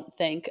just don't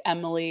think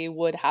Emily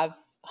would have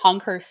hung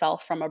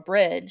herself from a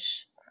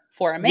bridge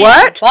for a man.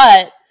 What?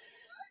 But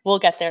we'll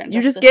get there in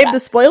You just just a gave sec. the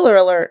spoiler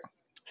alert.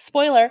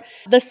 Spoiler.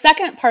 The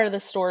second part of the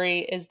story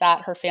is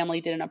that her family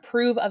didn't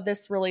approve of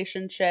this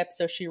relationship,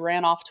 so she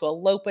ran off to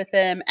elope with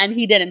him, and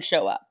he didn't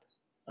show up.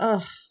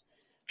 Ugh.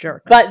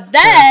 Jerk. But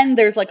then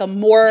there's like a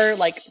more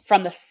like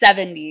from the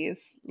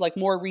 70s, like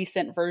more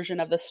recent version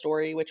of the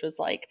story, which was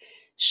like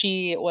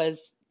she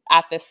was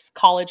at this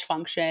college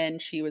function.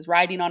 She was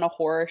riding on a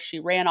horse. She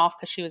ran off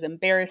because she was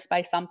embarrassed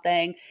by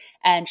something,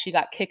 and she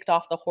got kicked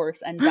off the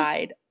horse and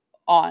died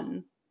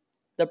on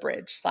the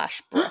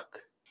bridge/brook.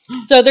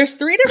 So there's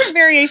 3 different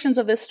variations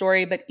of this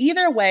story, but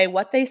either way,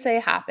 what they say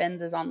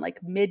happens is on like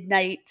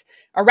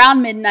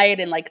around midnight,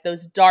 and like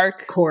those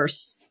dark, Of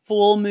course.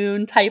 full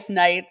moon type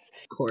nights,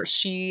 Of course.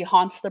 she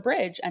haunts the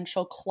bridge, and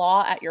she'll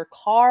claw at your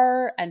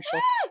car, and she'll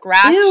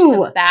scratch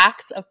Ew. the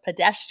backs of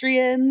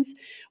pedestrians,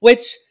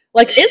 which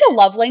like is a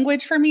love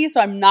language for me.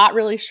 So I'm not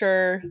really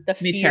sure the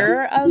Me too.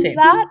 fear of Same.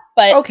 that,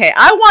 but Okay,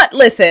 I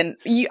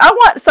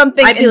want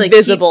something I'd be like,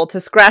 invisible to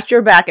scratch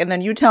your back, and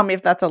then you tell me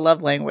if that's a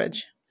love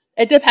language.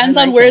 it depends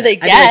I on like where it. they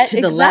I'd be get. like,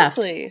 to the left.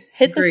 Exactly.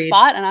 Hit the Agreed.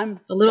 spot, and I'm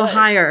A little good.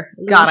 higher.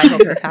 God, I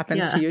hope this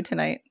happens to you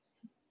tonight.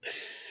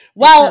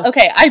 Well, too.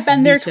 okay, I've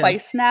been Me there too.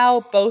 twice now.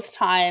 Both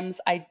times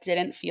I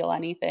didn't feel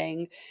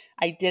anything.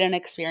 I didn't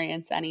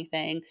experience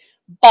anything.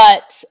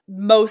 But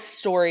most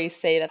stories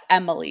say that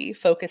Emily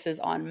focuses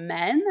on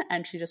men,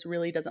 and she just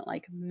really doesn't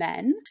like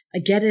men. I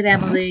get it,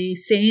 Emily.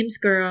 Same's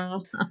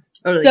girl.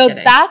 Totally So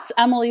kidding. that's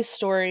Emily's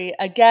story.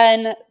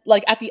 Again,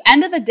 like at the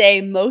end of the day,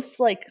 most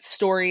like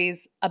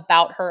stories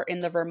about her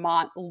in the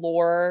Vermont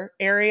lore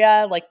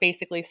area, like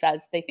basically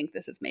says they think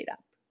this is made up.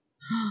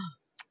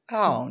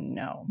 Oh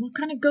no. What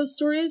kind of ghost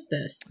story is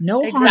this?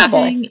 No Exactly.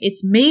 haunting.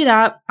 It's made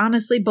up.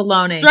 Honestly,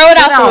 baloney. Throw it Get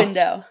out the off.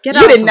 window. Get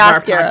You off did of not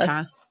our scare us.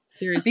 podcast.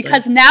 Seriously.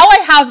 Because now I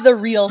have the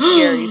real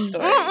scary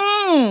story.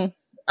 Mm-mm.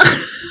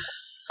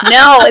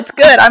 No, it's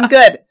good. I'm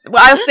good.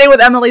 Well, I'll stay with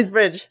Emily's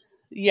Bridge.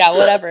 Yeah,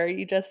 whatever.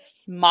 You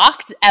just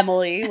mocked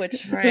Emily,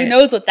 which who Right.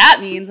 knows what that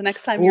means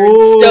next time you're in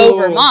Ooh. Stowe,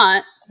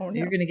 Vermont. you're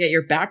going to get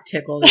your back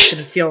tickled. It's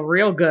going to feel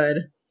real good.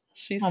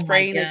 She's Oh my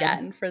spraying God.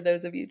 again for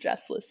those of you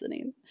just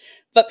listening.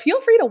 But feel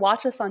free to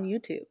watch us on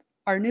YouTube,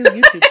 our new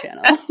YouTube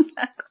channel.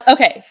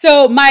 Okay,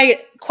 so my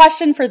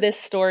question for this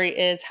story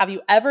is, have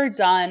you ever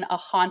done a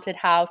haunted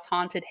house,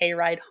 haunted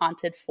hayride,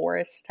 haunted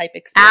forest type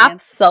experience?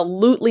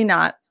 Absolutely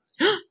not.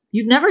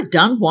 You've never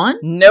done one?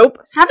 Nope.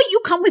 Haven't you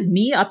come with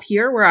me up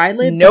here where I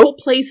live? Nope. The whole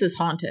place is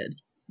haunted.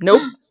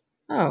 Nope.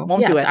 Oh,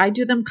 Won't yes, do it. I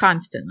do them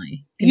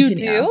constantly. You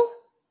Continue. do?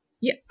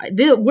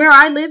 Yeah, where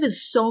I live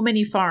is so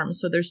many farms,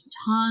 so there's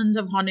tons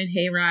of haunted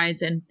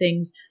hayrides and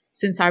things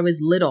since I was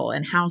little,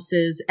 and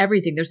houses,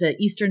 everything. There's an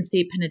Eastern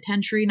State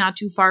Penitentiary not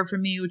too far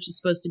from me, which is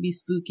supposed to be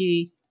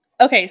spooky.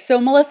 Okay, so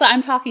Melissa,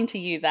 I'm talking to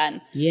you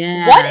then.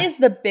 Yeah. What is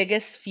the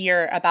biggest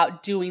fear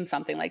about doing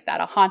something like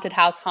that? A haunted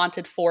house,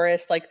 haunted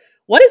forest? Like,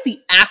 what is the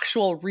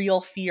actual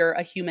real fear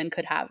a human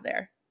could have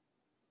there?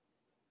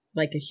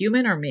 Like a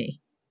human or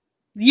me?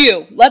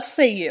 You. Let's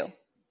say you.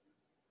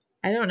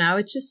 I don't know.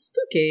 It's just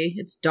spooky.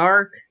 It's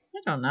dark. I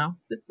don't know.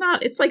 It's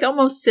not. It's like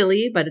almost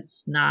silly, but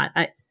it's not.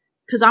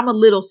 because I'm a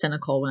little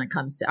cynical when it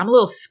comes to, I'm a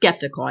little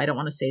skeptical. I don't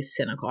want to say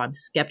cynical. I'm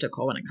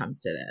skeptical when it comes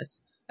to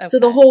this. Okay. So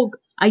the whole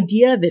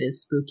idea of it is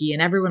spooky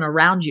and everyone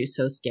around you is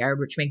so scared,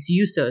 which makes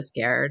you so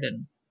scared.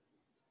 And,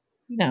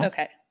 you know.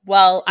 Okay.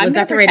 Well, I'm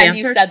going to pretend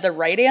you said the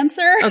right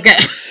answer. Okay.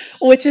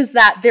 Which is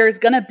that there's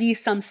going to be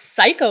some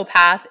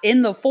psychopath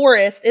in the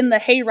forest, in the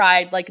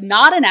hayride, like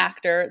not an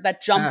actor,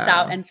 that jumps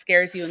out and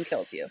scares you and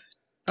kills you.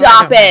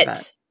 Stop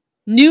it.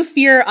 New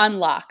fear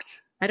unlocked.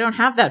 I don't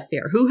have that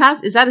fear. Who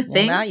has? Is that a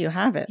thing? Well, now you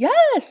have it.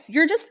 Yes.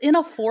 You're just in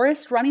a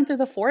forest, running through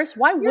the forest.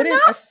 Why wouldn't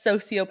a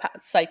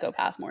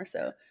psychopath more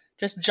so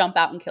just jump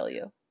out and kill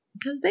you?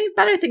 Because they have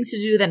better things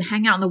to do than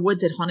hang out in the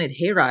woods at haunted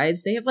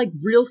hayrides. They have like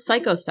real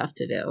psycho stuff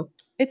to do.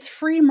 It's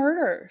free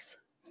murders.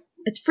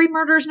 It's free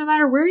murders no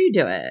matter where you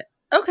do it.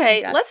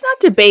 Okay, let's not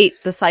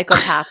debate the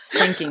psychopath's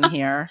thinking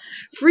here.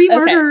 Free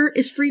murder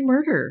is free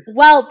murder.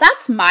 Well,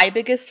 that's my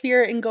biggest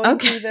fear in going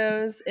through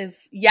those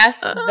is, yes,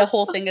 the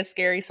whole thing is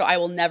scary, so I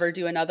will never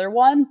do another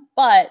one.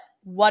 But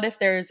what if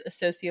there's a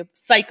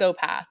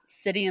psychopath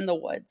sitting in the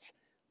woods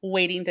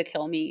waiting to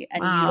kill me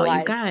and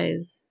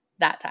utilize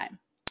that time?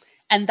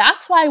 And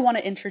that's why I want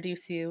to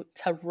introduce you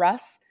to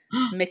Russ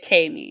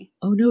McKamey.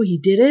 Oh, no, he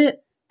did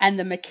it? And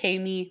the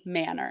McKamey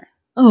Manor.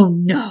 Oh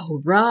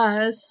no,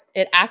 Russ.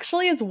 It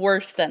actually is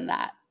worse than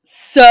that.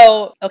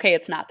 So, okay,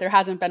 it's not. There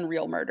hasn't been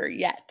real murder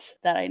yet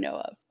that I know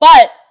of.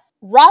 But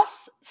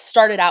Russ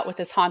started out with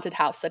this haunted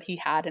house that he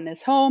had in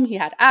his home. He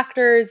had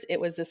actors. It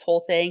was this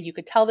whole thing. You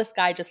could tell this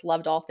guy just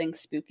loved all things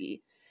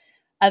spooky.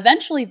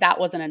 Eventually, that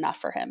wasn't enough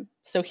for him.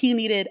 So he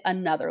needed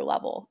another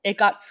level. It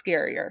got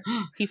scarier.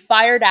 He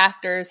fired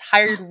actors,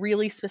 hired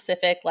really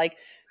specific, like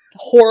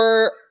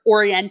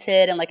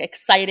horror-oriented and like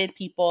excited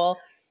people,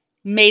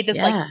 made this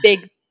like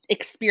big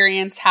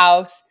experience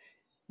house.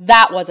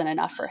 That wasn't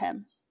enough for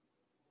him.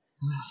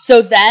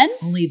 So then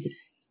only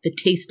the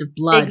taste of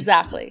blood.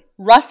 Exactly.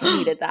 Russ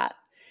needed that.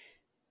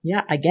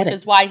 Yeah, I get it. Which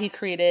is why he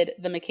created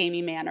the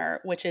McKamey Manor,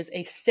 which is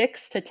a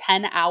 6 to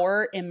 10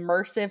 hour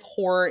immersive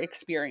horror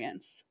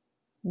experience.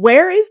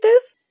 Where is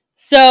this?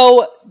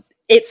 So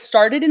it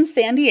started in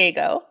San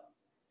Diego.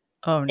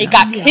 Oh no. It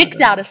got kicked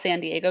out of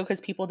San Diego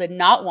because people did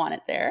not want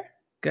it there.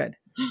 Good.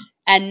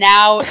 And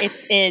now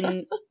it's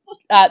in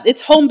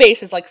its home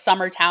base is like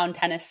Summertown,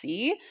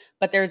 Tennessee,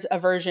 but there's a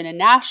version in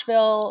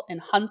Nashville, in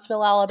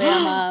Huntsville,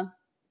 Alabama.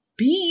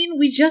 Bean,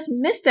 we just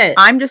missed it.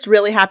 I'm just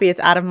really happy it's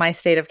out of my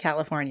state of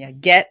California.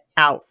 Get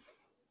out.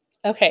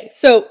 Okay,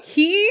 so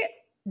he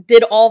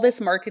did all this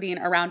marketing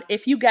around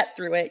if you get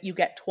through it, you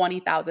get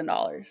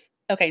 $20,000.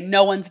 Okay,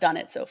 no one's done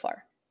it so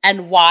far.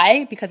 And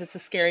why? Because it's the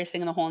scariest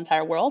thing in the whole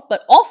entire world.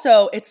 But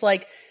also, it's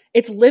like,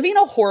 it's living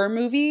a horror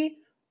movie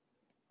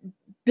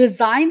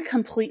designed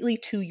completely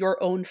to your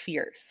own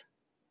fears.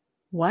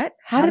 What?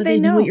 How do they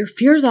know what your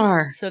fears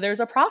are? So there's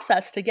a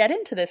process to get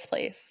into this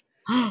place.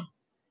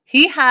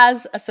 He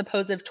has a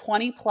supposed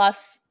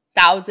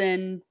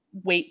 20,000+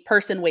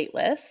 person wait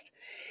list.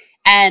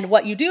 And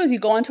what you do is you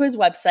go onto his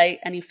website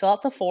and you fill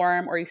out the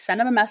form, or you send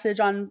him a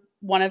message on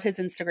one of his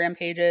Instagram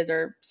pages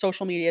or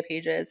social media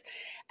pages,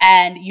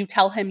 and you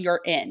tell him you're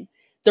in.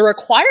 The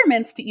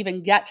requirements to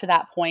even get to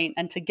that point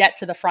and to get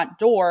to the front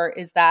door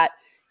is that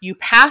you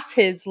pass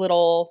his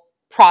little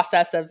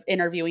process of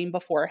interviewing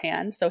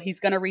beforehand. So he's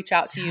going to reach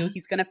out to you.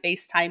 He's going to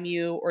FaceTime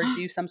you or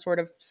do some sort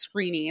of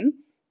screening.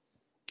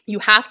 You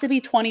have to be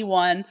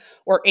 21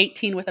 or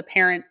 18 with a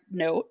parent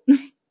note.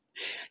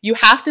 You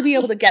have to be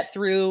able to get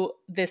through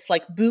this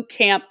like boot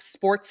camp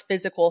sports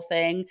physical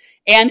thing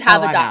and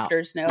have a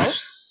doctor's note.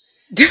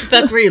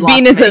 That's where you lost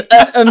Bean is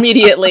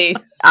immediately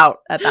out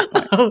at that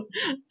point. Oh,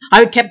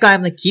 I kept going.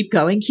 I'm like, keep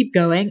going, keep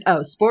going.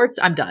 Oh, sports,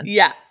 I'm done.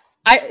 Yeah.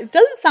 It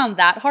doesn't sound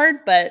that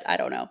hard, but I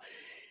don't know.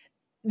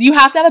 You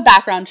have to have a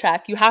background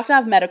check. You have to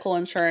have medical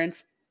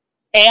insurance.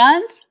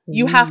 And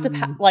you have to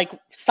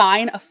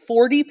sign a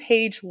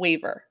 40-page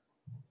waiver.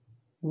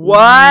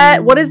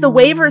 What? What does the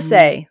waiver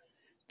say?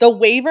 The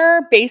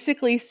waiver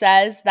basically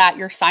says that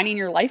you're signing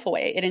your life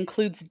away. It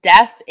includes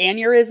death,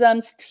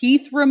 aneurysms,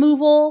 teeth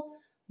removal,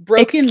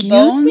 broken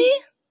bones,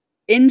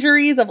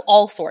 injuries of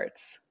all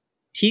sorts.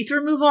 Teeth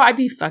removal? I'd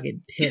be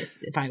fucking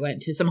pissed if I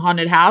went to some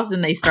haunted house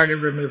and they started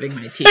removing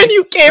my teeth. And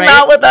you came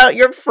out without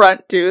your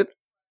front tooth.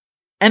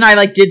 And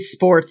I did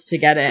sports to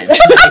get in. And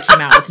I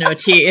came out with no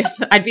teeth.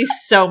 I'd be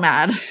so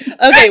mad.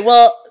 Okay,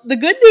 well, the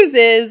good news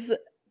is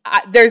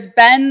there's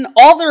been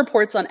all the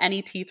reports on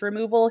any teeth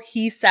removal.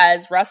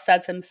 Russ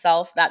says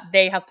himself that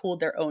they have pulled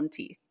their own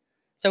teeth.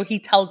 So he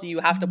tells you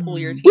have to pull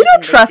your teeth. We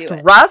don't trust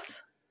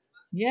Russ.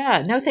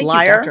 Yeah, no thank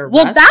Liar. you, Dr. Russ.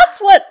 Well,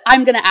 that's what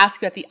I'm going to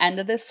ask you at the end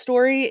of this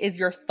story is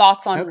your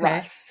thoughts on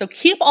Russ. So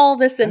keep all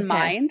this in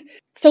mind.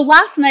 So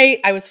last night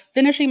I was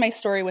finishing my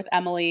story with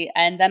Emily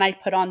and then I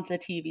put on the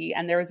TV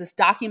and there was this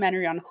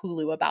documentary on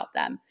Hulu about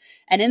them.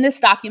 And in this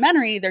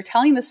documentary, they're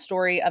telling the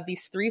story of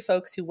these 3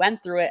 folks who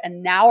went through it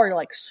and now are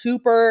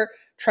super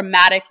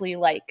traumatically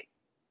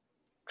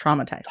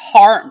traumatized,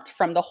 harmed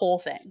from the whole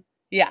thing.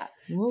 Yeah.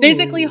 Whoa,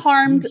 Physically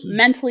harmed, spooky.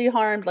 mentally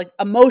harmed, like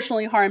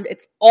emotionally harmed.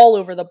 It's all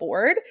over the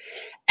board.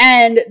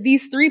 And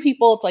these three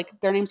people, it's like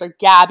their names are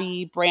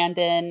Gabby,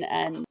 Brandon,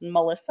 and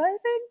Melissa, I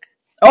think.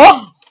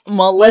 Oh,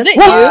 Melissa. Was it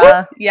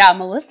you? Yeah,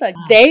 Melissa.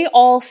 Wow. They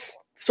all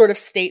sort of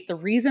state the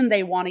reason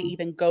they want to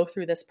even go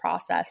through this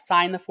process,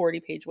 sign the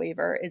 40-page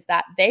waiver, is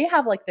that they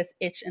have like this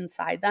itch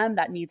inside them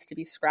that needs to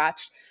be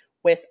scratched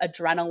with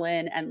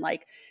adrenaline and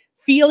like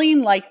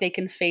feeling like they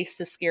can face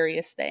the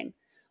scariest thing.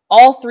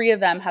 All three of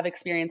them have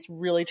experienced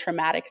really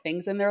traumatic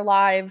things in their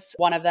lives.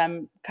 One of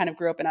them kind of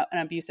grew up in an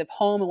abusive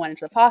home and went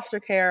into foster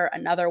care.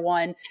 Another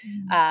one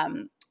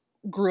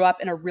grew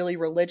up in a really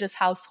religious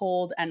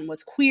household and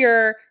was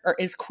queer or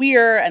is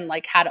queer and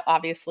like had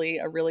obviously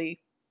a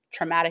really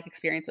traumatic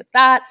experience with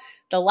that.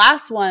 The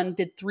last one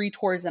did 3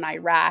 tours in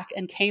Iraq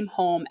and came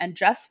home and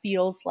just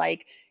feels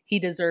like he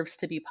deserves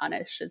to be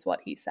punished, is what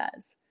he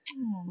says.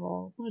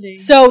 Oh,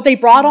 so they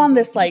brought on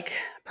this like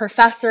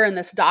professor and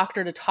this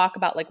doctor to talk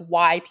about like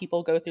why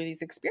people go through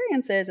these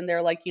experiences. And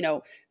they're like, you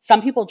know,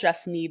 some people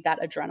just need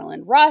that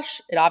adrenaline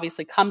rush. It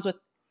obviously comes with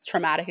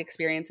traumatic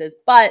experiences,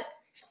 but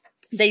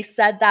they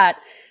said that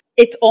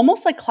it's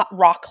almost like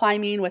rock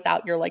climbing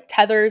without your like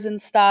tethers and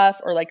stuff,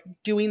 or like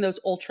doing those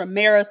ultra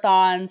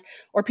marathons,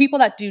 or people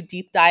that do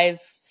deep dive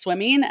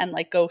swimming and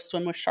like go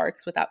swim with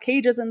sharks without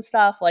cages and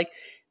stuff. Like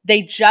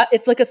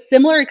it's like a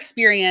similar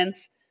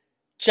experience,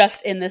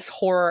 just in this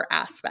horror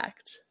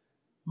aspect.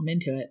 I'm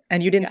into it.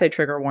 And you didn't say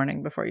trigger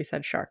warning before you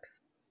said sharks.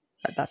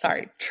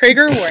 Sorry,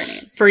 trigger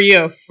warning. For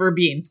you, for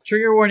Bean.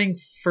 Trigger warning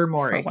for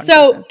Maury.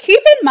 So keep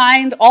in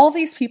mind, all of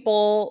these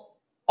people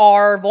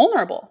are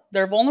vulnerable.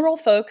 They're vulnerable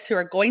folks who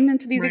are going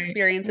into these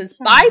experiences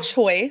by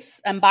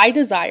choice and by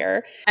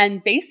desire.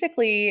 And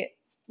basically,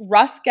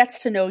 Russ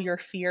gets to know your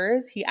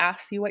fears. He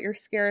asks you what you're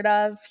scared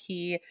of.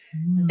 He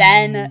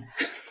then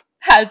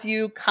has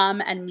you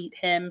come and meet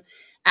him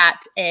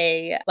at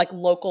a like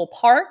local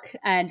park,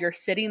 and you're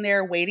sitting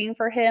there waiting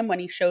for him. When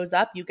he shows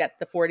up, you get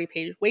the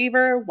 40-page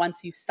waiver.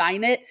 Once you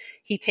sign it,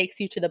 he takes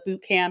you to the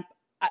boot camp.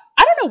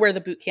 I don't know where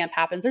the boot camp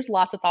happens. There's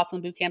lots of thoughts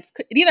on boot camps.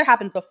 It either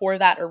happens before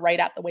that or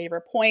right at the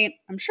waiver point.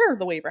 I'm sure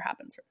the waiver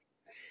happens first.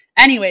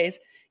 Anyways,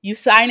 you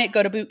sign it,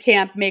 go to boot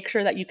camp, make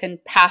sure that you can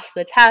pass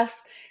the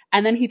test,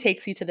 and then he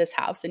takes you to this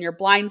house and you're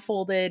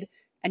blindfolded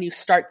and you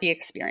start the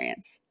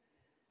experience.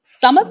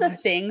 Some of the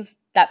things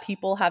that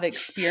people have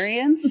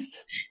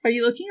experienced. Are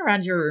you looking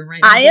around your room right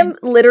now? I am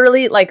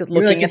literally like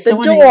looking at the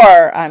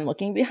door. I'm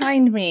looking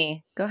behind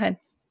me. Go ahead.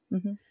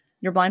 Mm-hmm.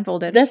 You're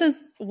blindfolded. This is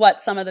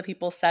what some of the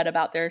people said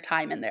about their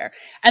time in there.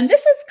 And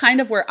this is kind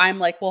of where I'm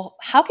like, well,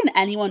 how can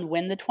anyone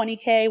win the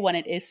 20K when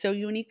it is so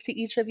unique to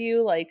each of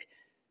you? Like,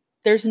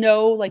 there's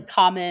no like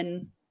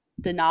common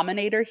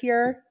denominator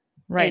here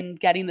in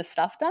getting the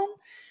stuff done.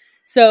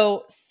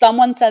 So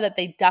someone said that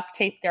they duct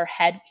taped their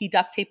head. He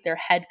duct taped their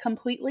head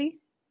completely.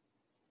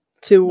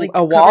 To like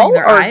a wall?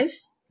 Their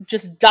eyes?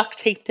 Just duct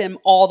taped him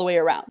all the way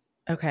around.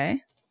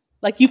 Okay.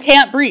 Like you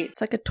can't breathe.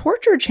 It's like a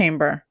torture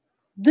chamber.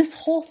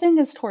 This whole thing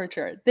is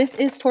torture. This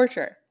is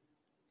torture.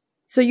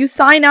 So you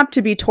sign up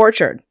to be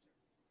tortured?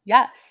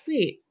 Yes.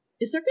 Wait,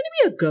 is there going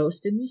to be a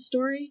ghost in this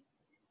story?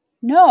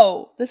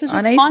 No, this is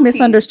just Anais hauntings.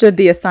 misunderstood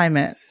the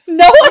assignment.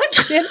 No, I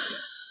didn't.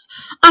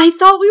 I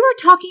thought we were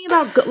talking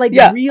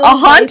about real. A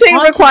haunting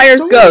requires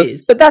stories.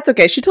 Ghosts, but that's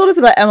okay. She told us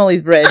about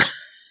Emily's Bridge.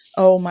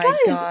 Oh my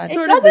god!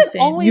 It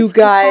doesn't always you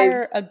guys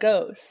require a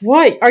ghost.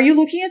 What? Are you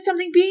looking at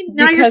something, Bean?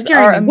 Now you're because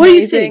scaring our me. What are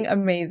you saying?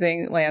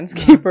 amazing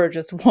landscaper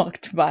just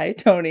walked by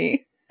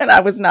Tony, and I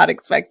was not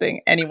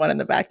expecting anyone in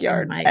the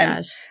backyard. Oh my and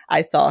gosh!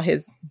 I saw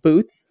his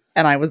boots,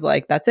 and I was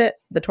like, "That's it.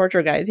 The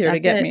torture guy is here to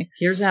get me."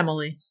 Here's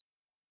Emily.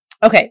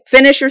 Okay,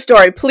 finish your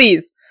story,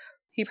 please.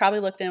 He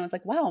probably looked in and was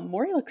like, "Wow,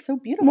 Maury looks so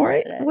beautiful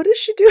Maury, today." what is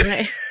she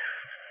doing?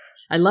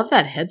 I love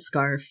that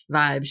headscarf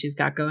vibe she's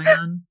got going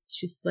on.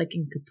 She's like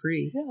in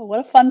Capri. Yeah, what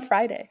a fun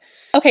Friday.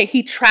 Okay,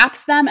 he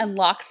traps them and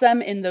locks them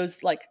in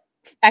those like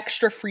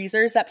extra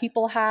freezers that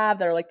people have.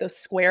 They're like those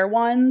square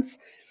ones.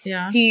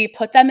 Yeah. He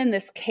put them in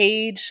this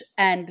cage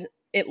and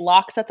it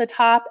locks at the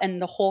top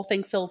and the whole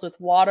thing fills with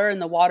water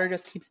and the water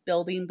just keeps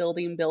building.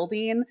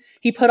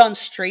 He put them in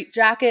straight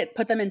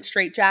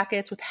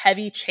jackets with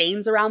heavy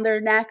chains around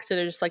their neck. So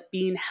they're just like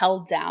being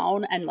held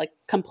down and like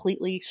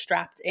completely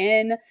strapped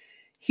in.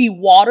 He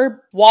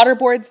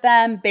waterboards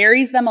them,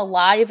 buries them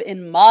alive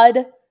in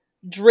mud,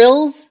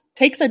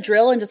 takes a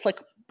drill and just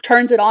like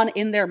turns it on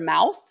in their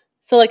mouth.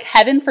 So like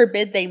heaven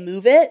forbid they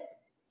move it.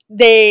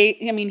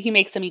 He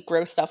makes them eat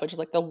gross stuff, which is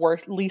like the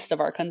least of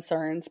our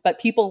concerns. But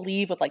people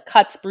leave with like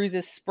cuts,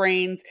 bruises,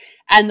 sprains.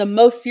 And the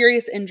most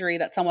serious injury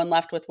that someone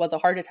left with was a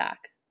heart attack.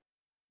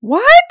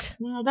 What?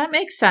 Well, that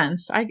makes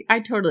sense. I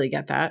totally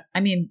get that.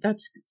 I mean,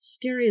 that's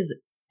scary as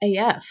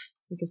AF.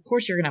 Like, of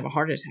course you're going to have a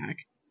heart attack.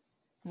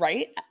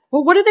 Right?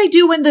 Well, what do they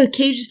do when the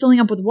cage is filling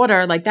up with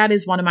water? Like, that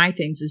is one of my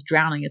things, is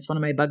drowning. It's one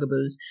of my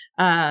bugaboos.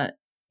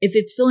 If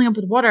it's filling up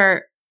with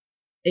water,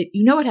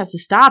 it has to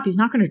stop. He's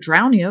not going to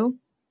drown you.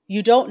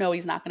 You don't know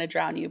he's not going to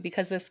drown you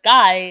because this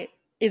guy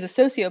is a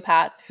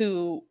sociopath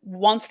who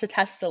wants to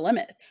test the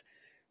limits.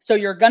 So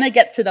you're going to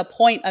get to the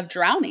point of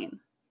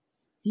drowning.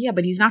 Yeah,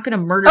 but he's not going to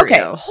murder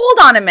you. Hold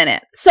on a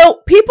minute.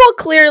 So people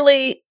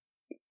clearly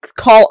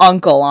call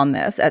uncle on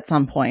this at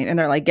some point and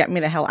they're like, get me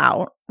the hell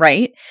out,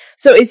 right?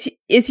 So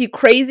is he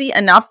crazy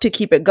enough to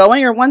keep it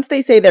going, or once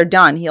they say they're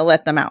done, he'll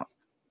let them out?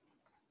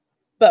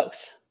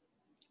 Both.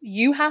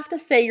 You have to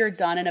say you're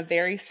done in a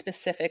very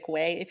specific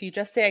way. If you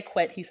just say I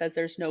quit, he says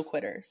there's no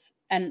quitters.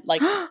 And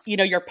like,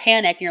 you're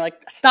panicked and you're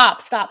like,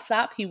 stop, stop,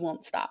 stop. He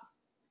won't stop.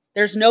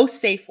 There's no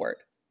safe word.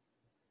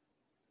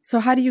 So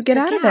how do you get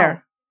out of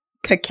there?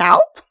 Cacao?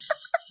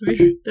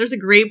 There's a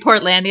great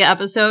Portlandia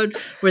episode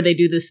where they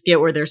do the skit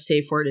where their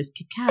safe word is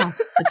cacao.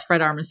 It's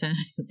Fred Armisen.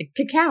 He's like,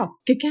 cacao,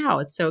 cacao.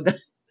 It's so good.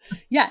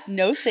 Yeah,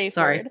 no safe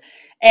word.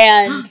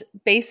 And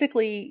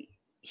basically,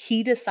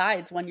 he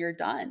decides when you're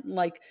done.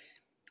 Like,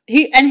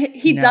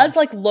 he does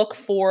like look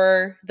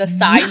for the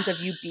signs of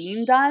you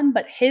being done,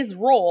 but his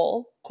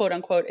role, quote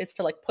unquote, is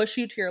to like push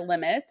you to your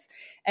limits,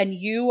 and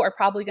you are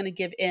probably going to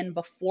give in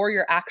before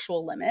your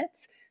actual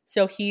limits.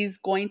 So he's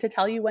going to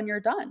tell you when you're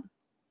done.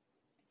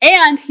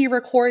 And he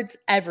records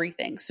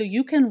everything. So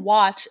you can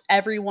watch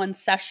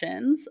everyone's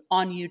sessions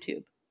on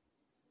YouTube.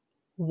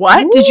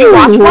 What? Ooh. Did you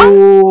watch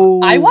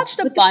one? I watched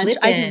a bunch.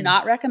 I do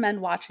not recommend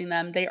watching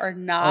them. They are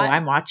not. Oh,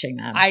 I'm watching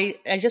them. I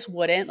just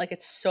wouldn't. Like,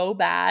 it's so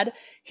bad.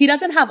 He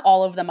doesn't have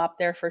all of them up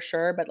there for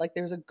sure, but like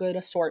there's a good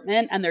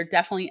assortment and they're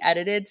definitely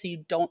edited so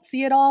you don't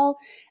see it all.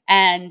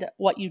 And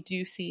what you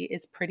do see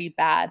is pretty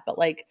bad. But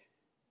like,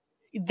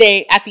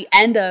 at the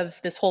end of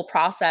this whole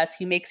process,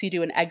 he makes you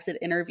do an exit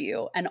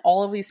interview, and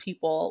all of these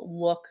people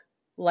look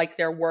like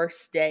their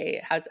worst day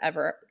has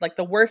ever, like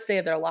the worst day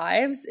of their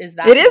lives is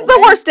that. It is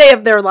the worst day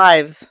of their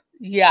lives.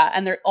 Yeah.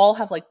 And they all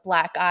have like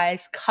black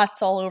eyes,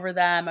 cuts all over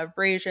them,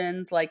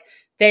 abrasions. Like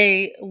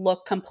they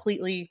look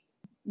completely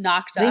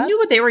knocked up. They knew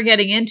what they were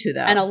getting into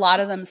though. And a lot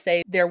of them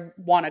say they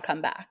want to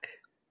come back.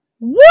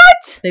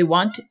 What? They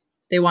want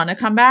to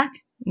come back?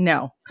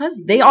 No.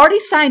 Because they already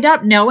signed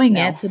up knowing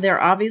it, so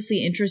they're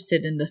obviously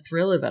interested in the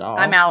thrill of it all.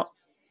 I'm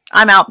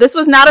out. This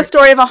was not a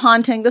story of a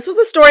haunting. This was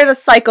a story of a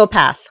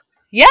psychopath.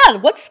 Yeah,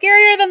 what's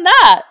scarier than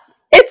that?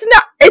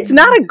 It's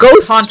not a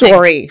ghost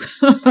story.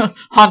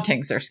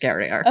 Hauntings are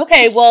scarier.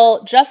 Okay,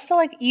 well, just to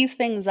like ease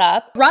things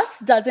up,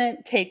 Russ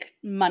doesn't take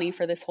money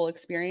for this whole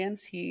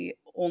experience. He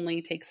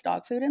only takes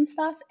dog food and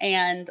stuff.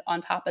 And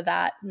on top of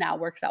that, now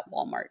works at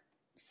Walmart.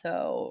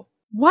 So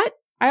what?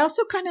 I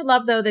also kind of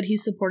love, though, that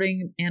he's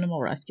supporting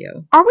animal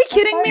rescue. Are we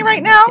kidding me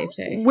right now?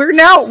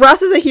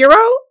 Russ is a hero?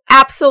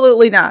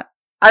 Absolutely not.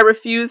 I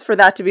refuse for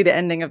that to be the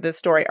ending of this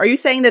story. Are you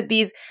saying that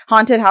these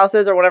haunted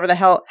houses or whatever the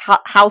hell,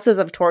 houses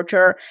of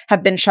torture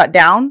have been shut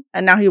down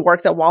and now he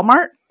works at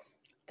Walmart?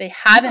 They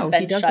haven't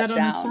been shut down. He does that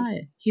on his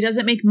side. He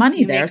doesn't make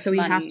money there, so he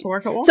has to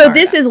work at Walmart. So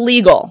this is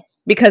legal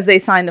because they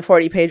signed the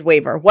 40-page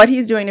waiver. What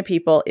he's doing to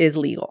people is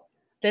legal.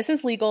 This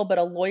is legal, but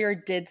a lawyer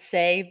did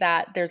say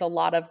that there's a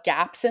lot of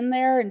gaps in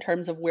there in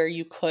terms of where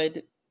you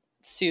could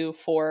sue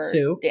for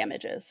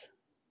damages.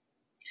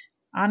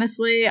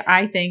 Honestly,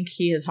 I think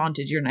he has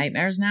haunted your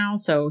nightmares now,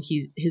 so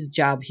his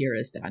job here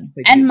is done.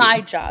 And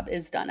my job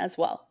is done as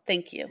well.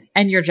 Thank you.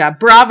 And your job.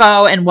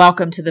 Bravo, and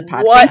welcome to the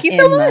podcast. Thank you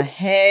so much.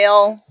 The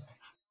hell?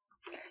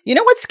 You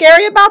know what's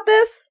scary about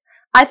this?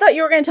 I thought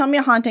you were going to tell me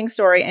a haunting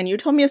story, and you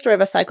told me a story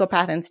of a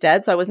psychopath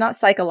instead, so I was not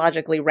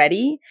psychologically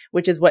ready,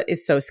 which is what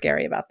is so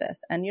scary about this.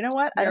 And you know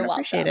what? I don't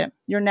appreciate it.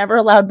 You're never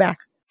allowed back.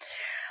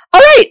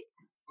 All right.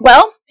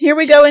 Well, here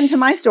we go into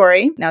my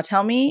story. Now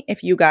tell me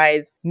if you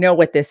guys know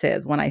what this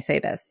is when I say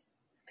this.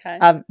 Okay.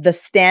 Of the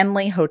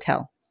Stanley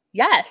Hotel.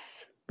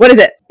 Yes. What is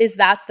it? Is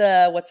that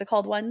the, what's it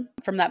called one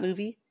from that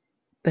movie?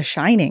 The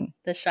Shining.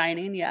 The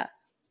Shining, yeah.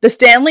 The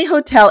Stanley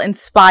Hotel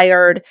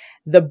inspired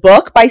the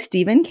book by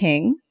Stephen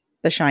King,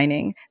 The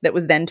Shining, that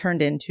was then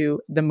turned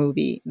into the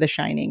movie The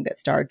Shining that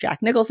starred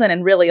Jack Nicholson,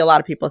 and really a lot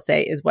of people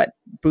say is what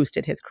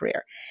boosted his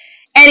career.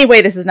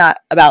 Anyway, this is not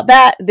about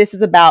that. This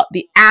is about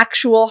the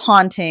actual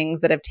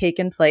hauntings that have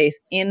taken place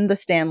in the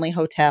Stanley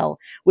Hotel,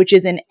 which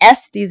is in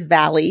Estes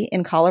Valley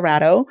in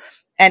Colorado.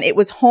 And it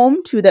was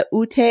home to the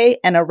Ute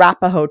and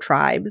Arapaho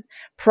tribes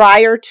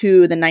prior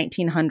to the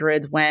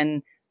 1900s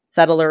when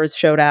settlers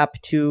showed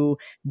up to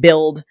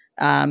build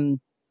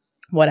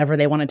whatever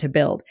they wanted to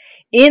build.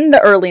 In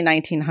the early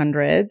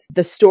 1900s,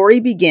 the story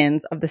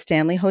begins of the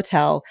Stanley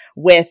Hotel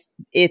with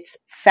its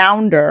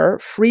founder,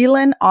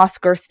 Freeland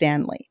Oscar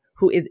Stanley,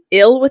 who is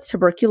ill with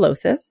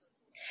tuberculosis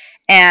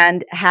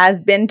and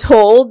has been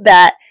told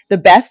that the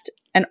best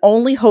and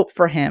only hope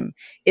for him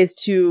is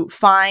to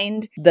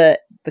find the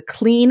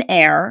clean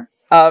air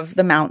of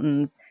the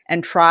mountains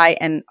and try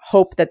and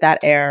hope that that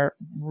air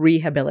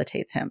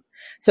rehabilitates him.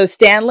 So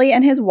Stanley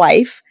and his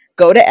wife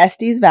go to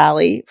Estes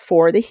Valley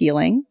for the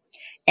healing.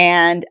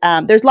 And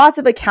there's lots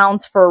of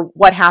accounts for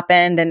what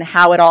happened and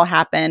how it all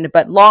happened.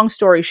 But long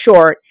story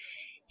short,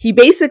 he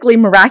basically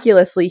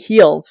miraculously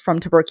heals from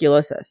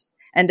tuberculosis.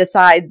 and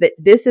decides that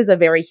this is a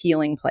very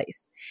healing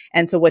place.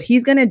 And so what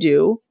he's going to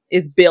do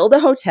is build a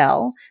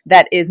hotel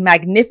that is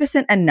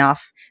magnificent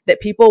enough that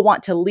people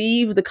want to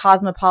leave the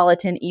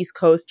cosmopolitan East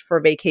Coast for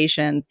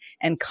vacations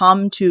and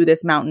come to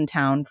this mountain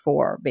town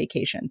for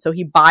vacation. So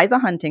he buys a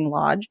hunting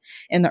lodge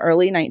in the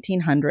early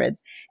 1900s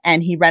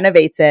and he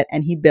renovates it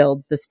and he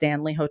builds the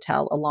Stanley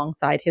Hotel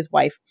alongside his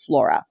wife,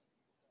 Flora.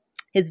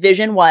 His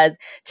vision was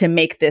to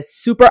make this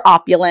super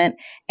opulent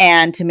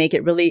and to make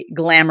it really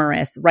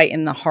glamorous right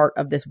in the heart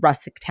of this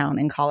rustic town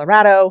in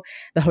Colorado.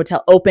 The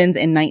hotel opens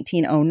in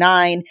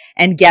 1909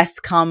 and guests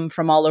come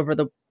from all over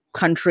the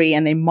country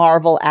and they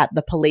marvel at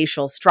the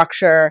palatial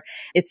structure.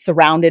 It's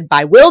surrounded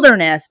by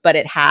wilderness, but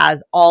it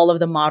has all of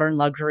the modern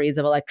luxuries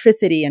of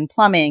electricity and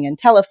plumbing and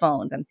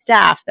telephones and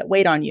staff that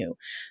wait on you.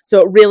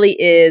 So it really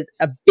is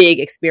a big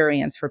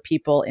experience for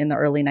people in the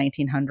early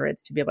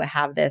 1900s to be able to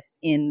have this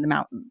in the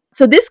mountains.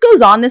 So this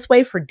goes on this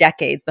way for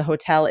decades. The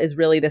hotel is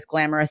really this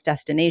glamorous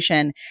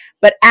destination,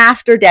 but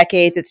after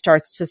decades, it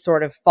starts to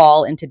sort of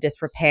fall into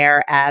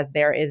disrepair as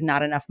there is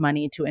not enough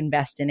money to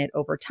invest in it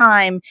over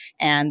time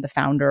and the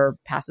founder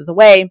passes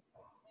away.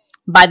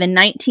 By the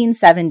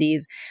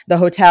 1970s, the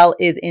hotel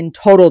is in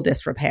total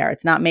disrepair.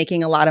 It's not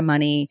making a lot of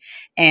money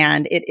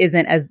and it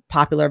isn't as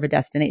popular of a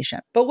destination.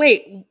 But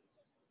wait,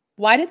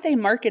 why did they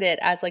market it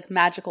as like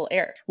magical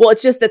air? Well,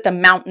 it's just that the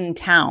mountain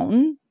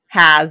town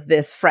has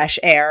this fresh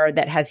air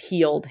that has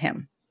healed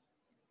him.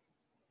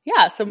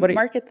 Yeah, so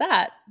market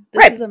that.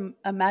 This right. is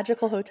a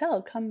magical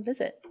hotel. Come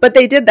visit. But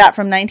they did that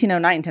from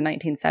 1909 to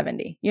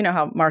 1970. You know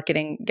how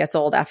marketing gets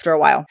old after a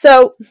while.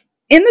 So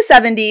in the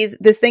 70s,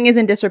 this thing is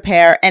in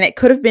disrepair and it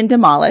could have been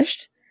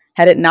demolished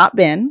had it not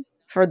been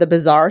for the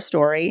bizarre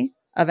story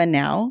of a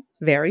now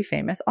very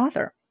famous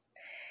author.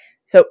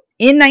 So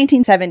in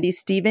 1970,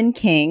 Stephen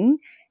King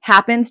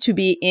happens to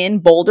be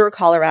in Boulder,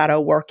 Colorado,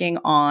 working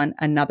on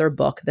another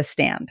book, The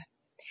Stand.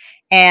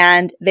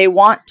 And they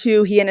want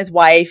to, he and his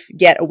wife,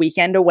 get a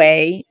weekend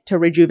away to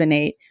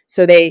rejuvenate.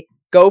 So they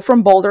go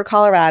from Boulder,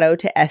 Colorado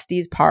to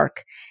Estes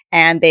Park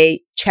and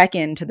they check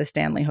into the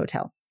Stanley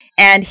Hotel.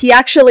 And he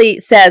actually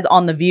says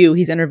on The View,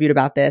 he's interviewed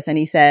about this, and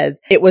he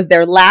says, it was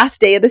their last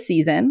day of the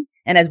season.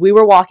 And as we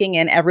were walking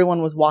in,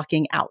 everyone was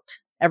walking out.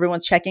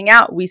 Everyone's checking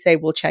out. We say,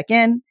 we'll check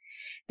in.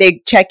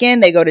 They check in,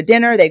 they go to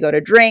dinner, they go to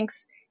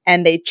drinks,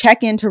 and they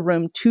check into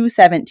room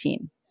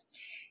 217.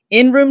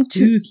 In room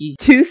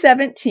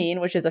 217,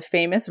 which is a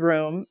famous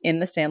room in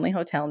the Stanley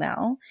Hotel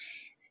now,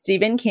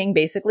 Stephen King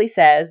basically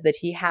says that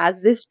he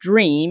has this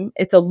dream.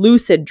 It's a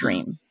lucid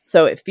dream.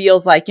 So it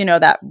feels like, you know,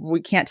 that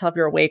we can't tell if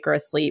you're awake or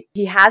asleep.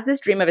 He has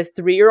this dream of his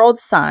 3-year-old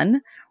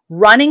son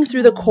running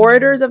through the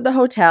corridors of the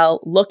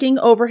hotel, looking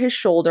over his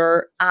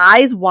shoulder,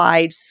 eyes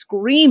wide,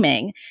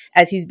 screaming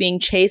as he's being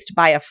chased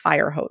by a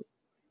fire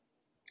hose.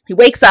 He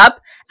wakes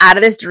up out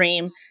of this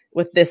dream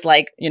with this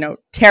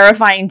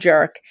terrifying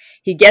jerk.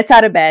 He gets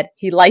out of bed,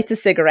 he lights a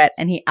cigarette,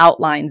 and he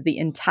outlines the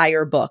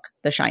entire book,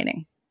 The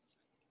Shining,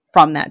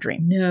 from that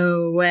dream.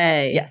 No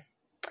way. Yes.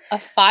 A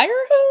fire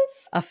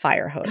hose? A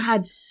fire hose.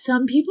 God,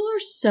 some people are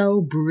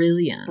so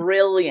brilliant.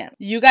 Brilliant.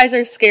 You guys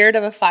are scared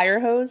of a fire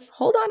hose?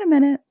 Hold on a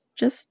minute.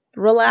 Just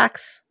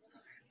relax.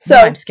 So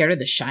no, I'm scared of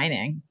The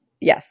Shining.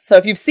 Yes. So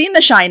if you've seen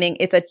The Shining,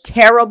 it's a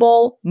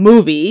terrible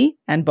movie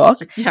and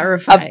book. It's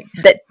terrifying.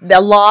 That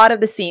a lot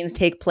of the scenes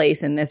take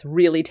place in this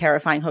really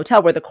terrifying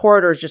hotel where the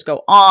corridors just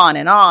go on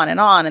and on and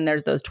on. And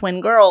there's those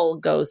twin girl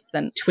ghosts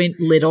and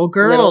little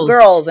girls. Little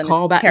girls. And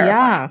Call it's back, terrifying.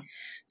 Yeah.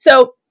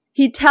 So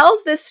he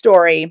tells this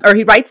story, or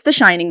he writes The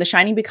Shining. The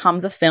Shining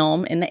becomes a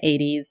film in the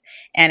 80s,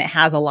 and it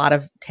has a lot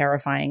of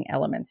terrifying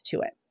elements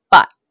to it.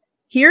 But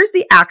here's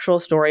the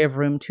actual story of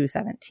room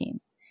 217.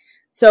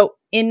 So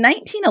in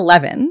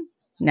 1911,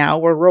 now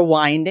we're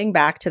rewinding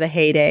back to the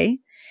heyday,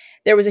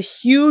 there was a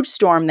huge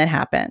storm that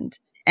happened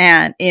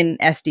in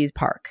Estes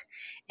Park.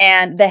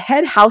 And the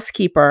head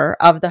housekeeper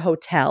of the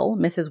hotel,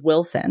 Mrs.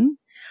 Wilson,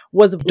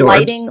 was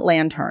lighting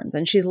lanterns.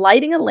 And she's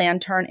lighting a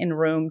lantern in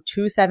room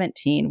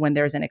 217 when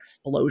there's an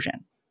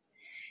explosion.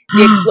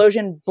 The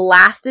explosion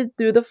blasted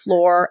through the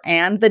floor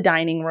and the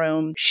dining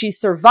room. She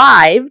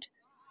survived,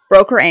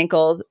 broke her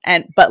ankles,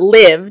 but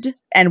lived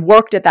and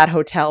worked at that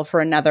hotel for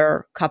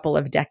another couple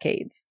of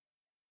decades.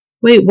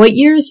 Wait, what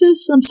year is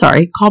this? I'm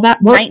sorry. Call back.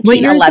 What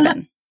year is that?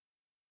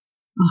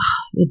 Oh,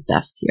 the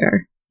best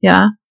year.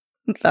 Yeah.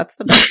 That's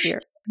the best year.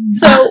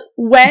 So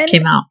when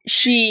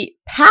she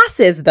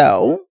passes,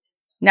 though,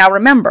 now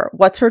remember,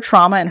 what's her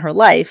trauma in her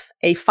life?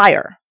 A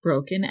fire.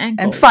 Broken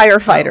ankle. And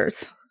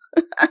firefighters.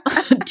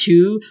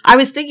 I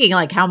was thinking,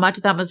 how much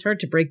that must hurt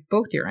to break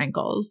both your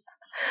ankles.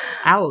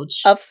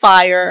 Ouch. A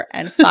fire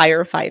and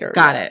firefighters.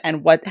 Got it.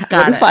 And what do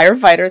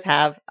firefighters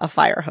have? A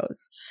fire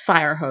hose.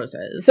 Fire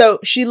hoses. So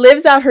she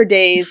lives out her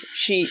days.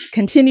 She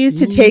continues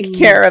to take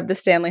care of the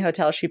Stanley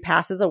Hotel. She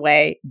passes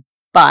away.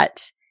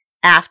 But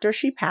after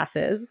she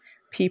passes,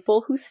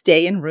 people who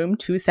stay in room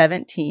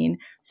 217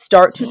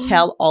 start to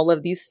tell all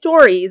of these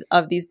stories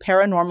of these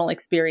paranormal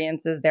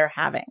experiences they're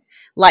having.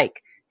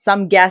 Like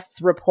some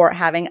guests report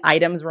having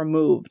items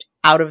removed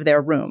out of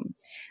their room.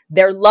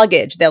 Their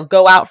luggage, they'll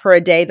go out for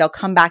a day, they'll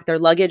come back, their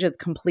luggage is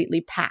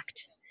completely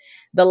packed.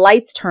 The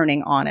lights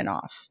turning on and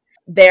off.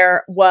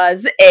 There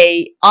was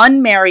a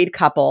unmarried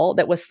couple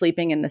that was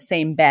sleeping in the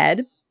same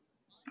bed,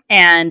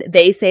 and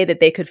they say that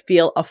they could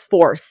feel a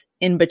force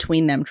in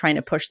between them trying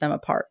to push them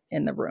apart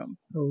in the room.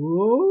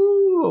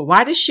 Ooh,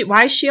 why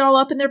is she all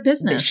up in their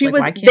business?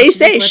 They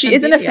say she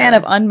isn't a fan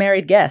of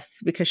unmarried guests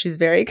because she's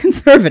very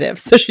conservative,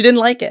 so she didn't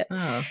like it.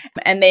 Oh.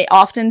 And they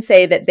often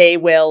say that they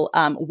will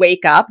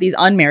wake up, these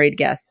unmarried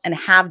guests, and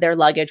have their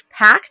luggage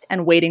packed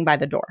and waiting by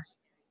the door.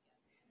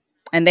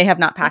 And they have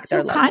not packed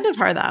their luggage. Kind of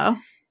her, though.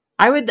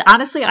 I would,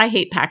 honestly, I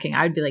hate packing.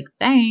 I would be like,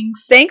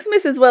 thanks. Thanks,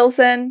 Mrs.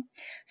 Wilson.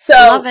 So,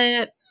 love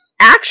it.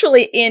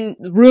 Actually, in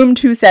room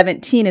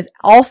 217 is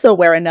also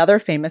where another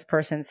famous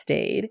person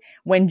stayed.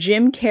 When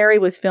Jim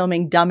Carrey was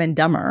filming Dumb and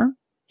Dumber,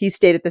 he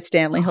stayed at the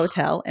Stanley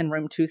Hotel in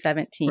room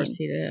 217. Of course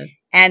he did.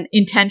 And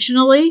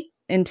intentionally?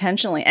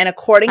 Intentionally. And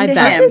according to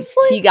him,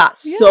 he got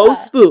so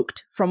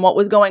spooked from what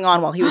was going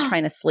on while he was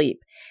trying to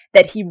sleep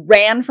that he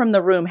ran from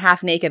the room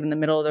half naked in the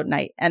middle of the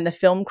night. And the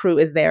film crew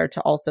is there to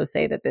also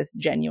say that this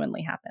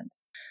genuinely happened.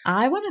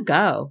 I want to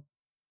go.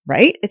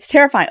 Right? It's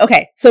terrifying.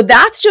 Okay, so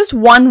that's just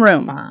one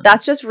room.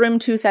 That's just room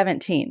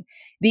 217.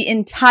 The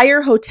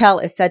entire hotel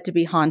is said to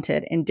be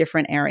haunted in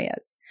different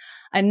areas.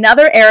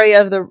 Another area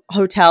of the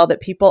hotel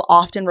that people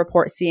often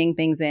report seeing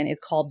things in is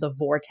called the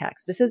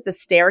vortex. This is the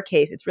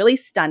staircase. It's really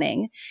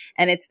stunning.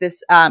 And it's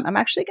this, I'm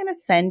actually going to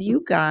send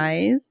you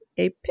guys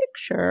a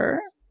picture.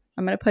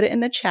 I'm going to put it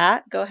in the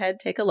chat. Go ahead,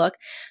 take a look.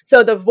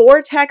 So the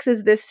vortex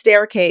is this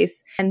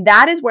staircase, and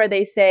that is where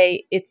they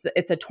say it's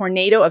a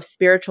tornado of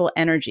spiritual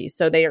energy.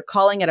 So they are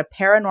calling it a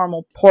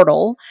paranormal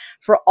portal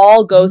for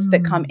all ghosts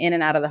that come in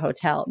and out of the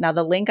hotel. Now,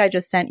 the link I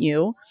just sent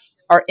you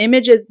are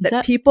images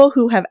that people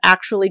who have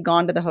actually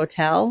gone to the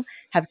hotel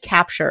have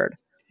captured.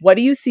 What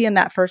do you see in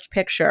that first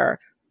picture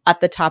at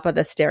the top of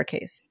the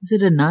staircase? Is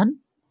it a nun?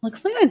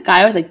 Looks like a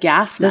guy with a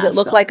gas mask. Does it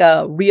look like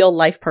a real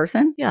life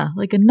person? Yeah,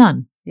 like a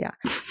nun. Yeah.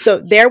 So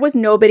there was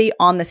nobody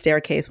on the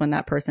staircase when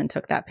that person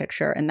took that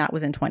picture, and that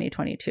was in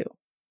 2022.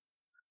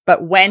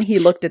 But when he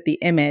looked at the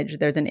image,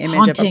 there's an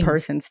image of a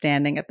person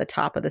standing at the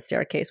top of the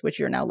staircase, which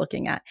you're now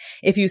looking at.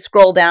 If you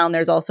scroll down,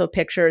 there's also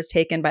pictures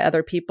taken by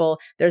other people.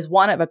 There's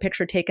one of a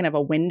picture taken of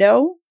a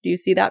window. Do you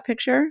see that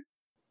picture?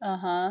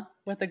 Uh-huh.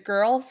 With a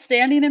girl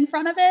standing in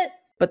front of it?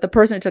 But the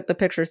person who took the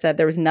picture said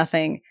there was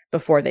nothing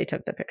before they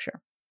took the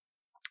picture.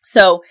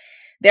 So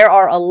there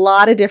are a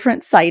lot of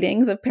different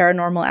sightings of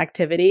paranormal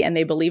activity, and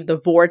they believe the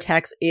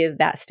vortex is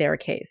that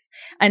staircase.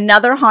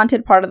 Another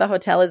haunted part of the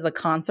hotel is the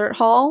concert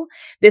hall.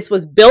 This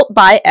was built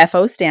by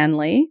F.O.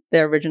 Stanley, the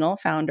original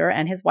founder,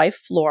 and his wife,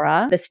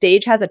 Flora. The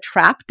stage has a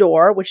trap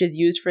door, which is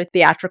used for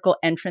theatrical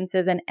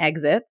entrances and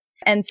exits.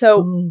 And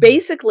so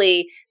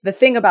basically, the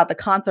thing about the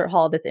concert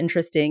hall that's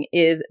interesting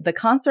is the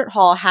concert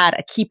hall had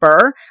a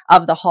keeper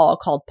of the hall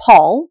called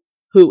Paul,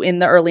 who in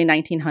the early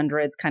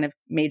 1900s kind of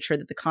made sure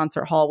that the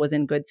concert hall was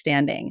in good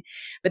standing.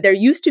 But there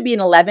used to be an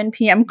 11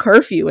 p.m.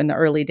 curfew in the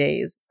early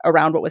days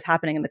around what was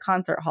happening in the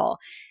concert hall.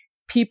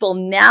 People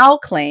now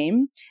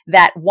claim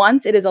that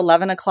once it is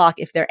 11 o'clock,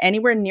 if they're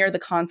anywhere near the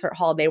concert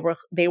hall,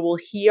 they will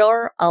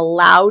hear a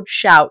loud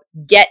shout,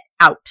 "Get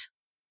out,"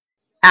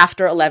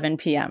 after 11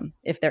 p.m.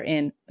 if they're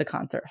in the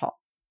concert hall.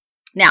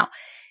 Now,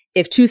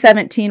 if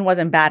 217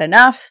 wasn't bad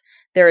enough,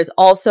 there is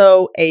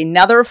also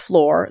another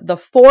floor. The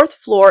fourth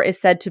floor is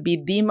said to be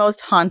the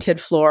most haunted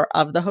floor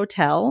of the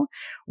hotel,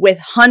 with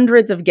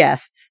hundreds of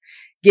guests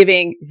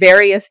giving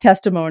various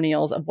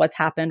testimonials of what's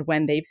happened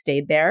when they've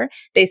stayed there.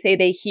 They say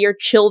they hear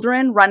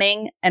children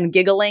running and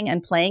giggling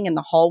and playing in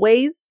the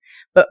hallways,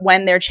 but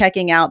when they're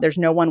checking out, there's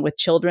no one with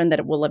children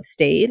that will have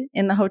stayed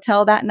in the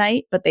hotel that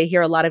night, but they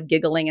hear a lot of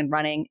giggling and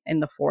running in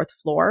the fourth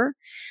floor.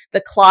 The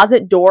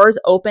closet doors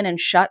open and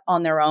shut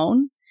on their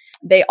own.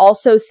 They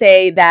also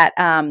say that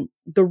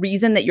the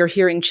reason that you're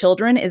hearing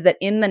children is that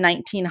in the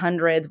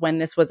 1900s, when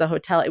this was a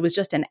hotel, it was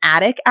just an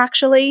attic,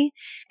 actually.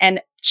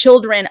 And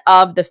children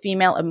of the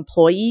female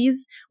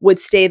employees would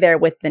stay there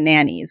with the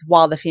nannies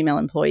while the female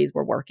employees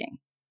were working.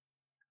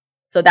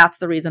 So that's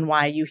the reason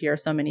why you hear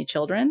so many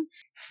children.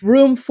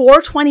 Room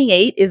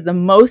 428 is the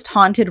most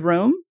haunted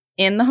room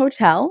in the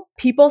hotel.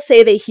 People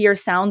say they hear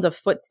sounds of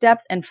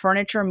footsteps and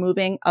furniture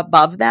moving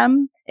above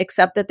them,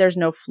 except that there's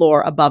no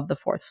floor above the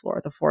fourth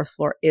floor. The fourth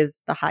floor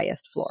is the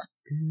highest floor.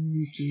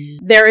 Spooky.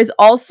 There is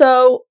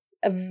also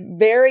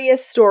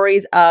various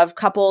stories of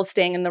couples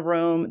staying in the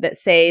room that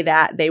say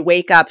that they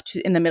wake up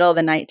in the middle of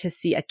the night to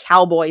see a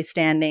cowboy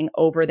standing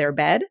over their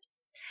bed.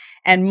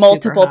 And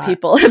multiple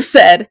people have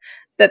said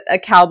that a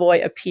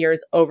cowboy appears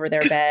over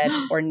their bed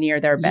or near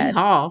their bed.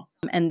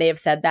 And they have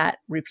said that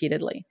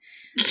repeatedly.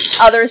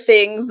 Other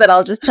things that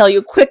I'll just tell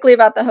you quickly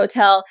about the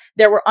hotel.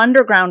 There were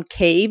underground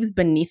caves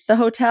beneath the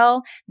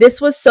hotel. This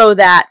was so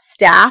that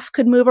staff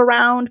could move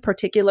around,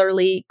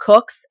 particularly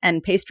cooks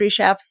and pastry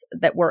chefs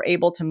that were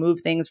able to move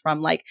things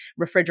from like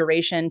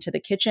refrigeration to the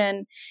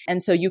kitchen.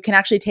 And so you can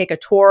actually take a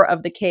tour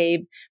of the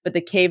caves, but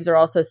the caves are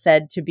also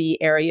said to be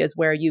areas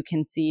where you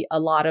can see a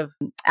lot of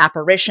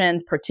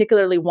apparitions,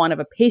 particularly one of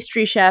a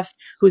pastry chef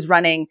who's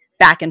running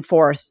back and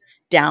forth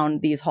down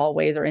these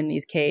hallways or in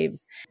these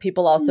caves.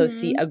 People also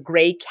see a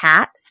gray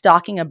cat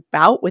stalking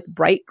about with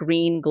bright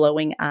green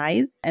glowing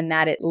eyes, and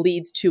that it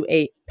leads to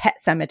a pet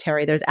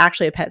cemetery. There's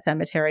actually a pet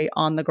cemetery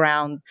on the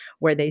grounds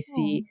where they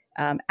see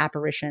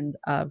apparitions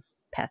of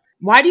pets.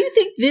 Why do you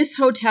think this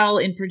hotel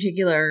in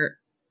particular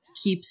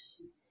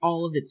keeps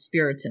all of its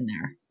spirits in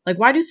there? Like,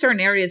 why do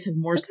certain areas have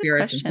more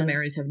spirits and some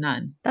areas have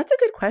none? That's a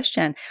good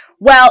question.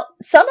 Well,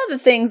 some of the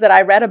things that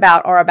I read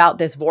about are about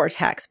this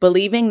vortex,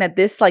 believing that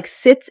this like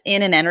sits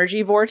in an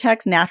energy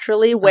vortex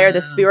naturally where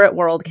the spirit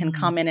world can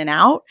come in and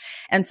out.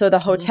 And so the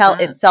hotel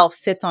itself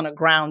sits on a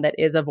ground that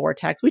is a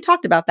vortex. We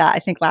talked about that, I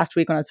think, last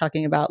week when I was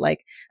talking about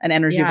like an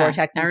energy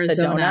vortex in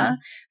Sedona.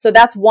 So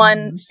that's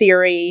one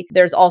theory.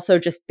 There's also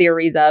just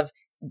theories of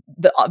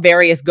the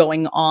various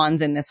going-ons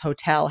in this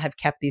hotel have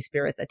kept these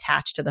spirits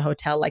attached to the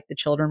hotel, like the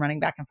children running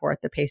back and forth,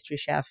 the pastry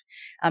chef.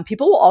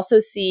 People will also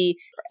see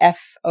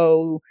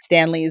F.O.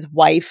 Stanley's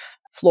wife,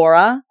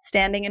 Flora,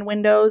 standing in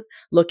windows,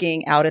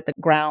 looking out at the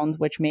grounds,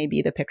 which may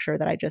be the picture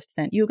that I just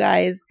sent you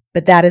guys.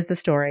 But that is the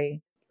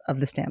story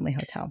of the Stanley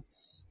Hotel.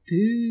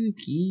 Spooky.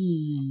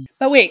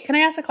 But wait, can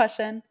I ask a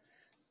question?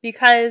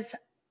 Because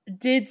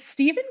did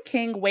Stephen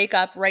King wake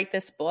up, write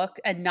this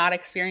book, and not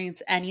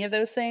experience any of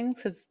those things?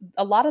 Because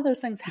a lot of those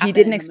things happen. He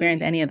didn't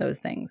experience any of those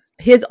things.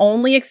 His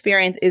only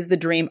experience is the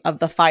dream of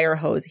the fire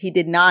hose. He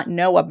did not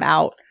know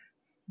about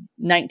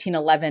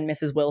 1911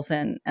 Mrs.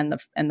 Wilson and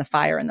the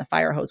fire and the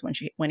fire hose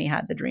when he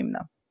had the dream,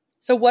 though.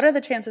 So what are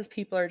the chances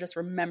people are just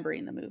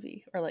remembering the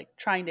movie or like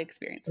trying to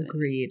experience it?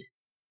 Agreed.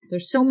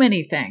 There's so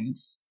many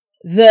things.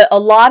 A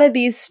lot of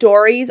these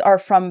stories are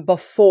from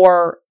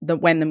before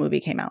when the movie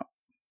came out.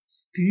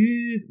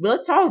 Spook.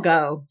 Let's all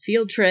go.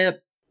 Field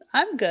trip.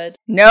 I'm good.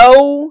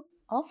 No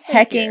I'll stay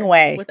hecking here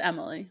way. with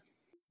Emily.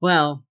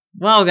 Well,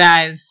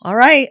 guys. All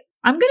right.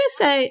 I'm going to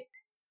say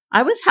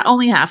I was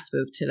only half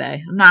spooked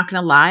today. I'm not going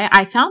to lie.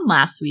 I found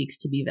last week's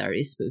to be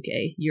very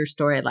spooky. Your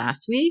story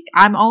last week.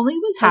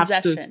 Was half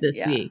spooked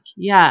this week.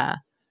 Yeah.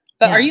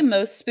 But are you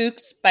most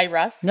spooked by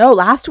Russ? No,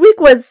 last week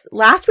was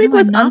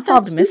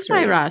Unsolved Mysteries.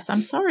 By Russ.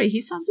 I'm sorry.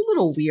 He sounds a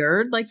little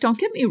weird. Like, don't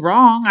get me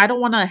wrong. I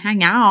don't want to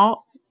hang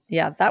out.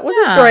 Yeah, that was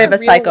a story of a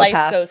psychopath.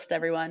 Life ghost,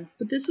 everyone.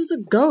 But this was a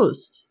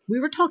ghost. We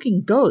were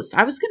talking ghost.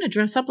 I was going to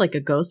dress up like a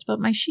ghost, but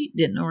my sheet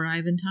didn't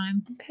arrive in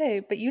time.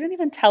 Okay, but you didn't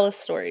even tell us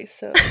stories,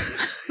 so.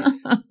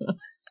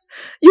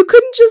 You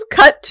couldn't just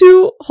cut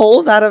 2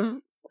 holes out of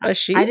a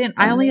sheet? I didn't.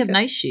 I only have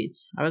nice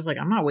sheets. I was like,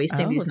 I'm not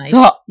wasting these nice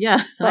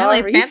sheets. I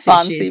only have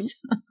fancy sheets.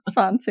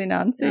 Fancy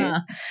Nancy. Yeah.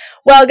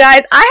 Well,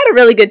 guys, I had a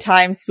really good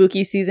time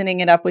spooky seasoning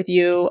it up with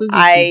you.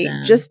 I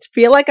just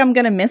feel like I'm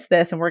going to miss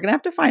this, and we're going to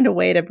have to find a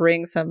way to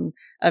bring some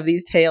of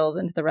these tales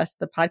into the rest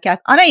of the podcast.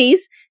 Anais,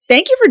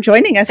 thank you for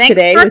joining us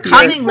today. Thanks for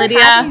coming,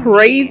 Lydia.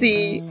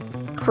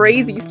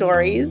 Crazy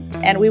stories.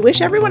 And we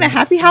wish everyone a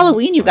happy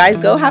Halloween, you guys.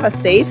 Go have a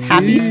safe,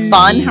 happy,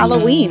 fun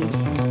Halloween.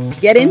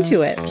 Get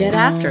into it. Get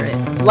after it.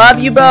 Love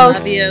you both.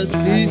 Love you.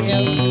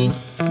 Spooky.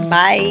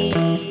 Bye.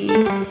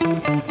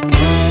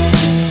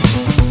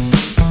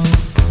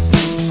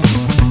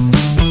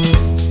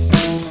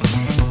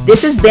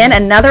 This has been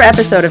another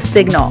episode of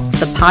Signal,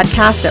 the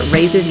podcast that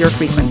raises your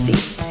frequency.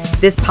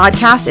 This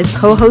podcast is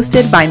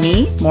co-hosted by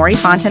me, Maury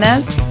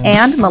Fontanez,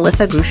 and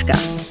Melissa Grushka.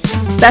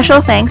 Special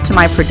thanks to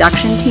my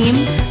production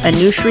team,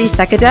 Anushri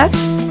Thekadet,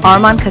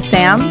 Arman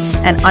Kassam,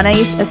 and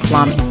Anais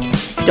Islami.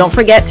 Don't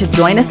forget to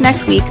join us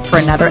next week for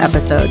another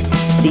episode.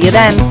 See you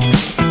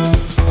then.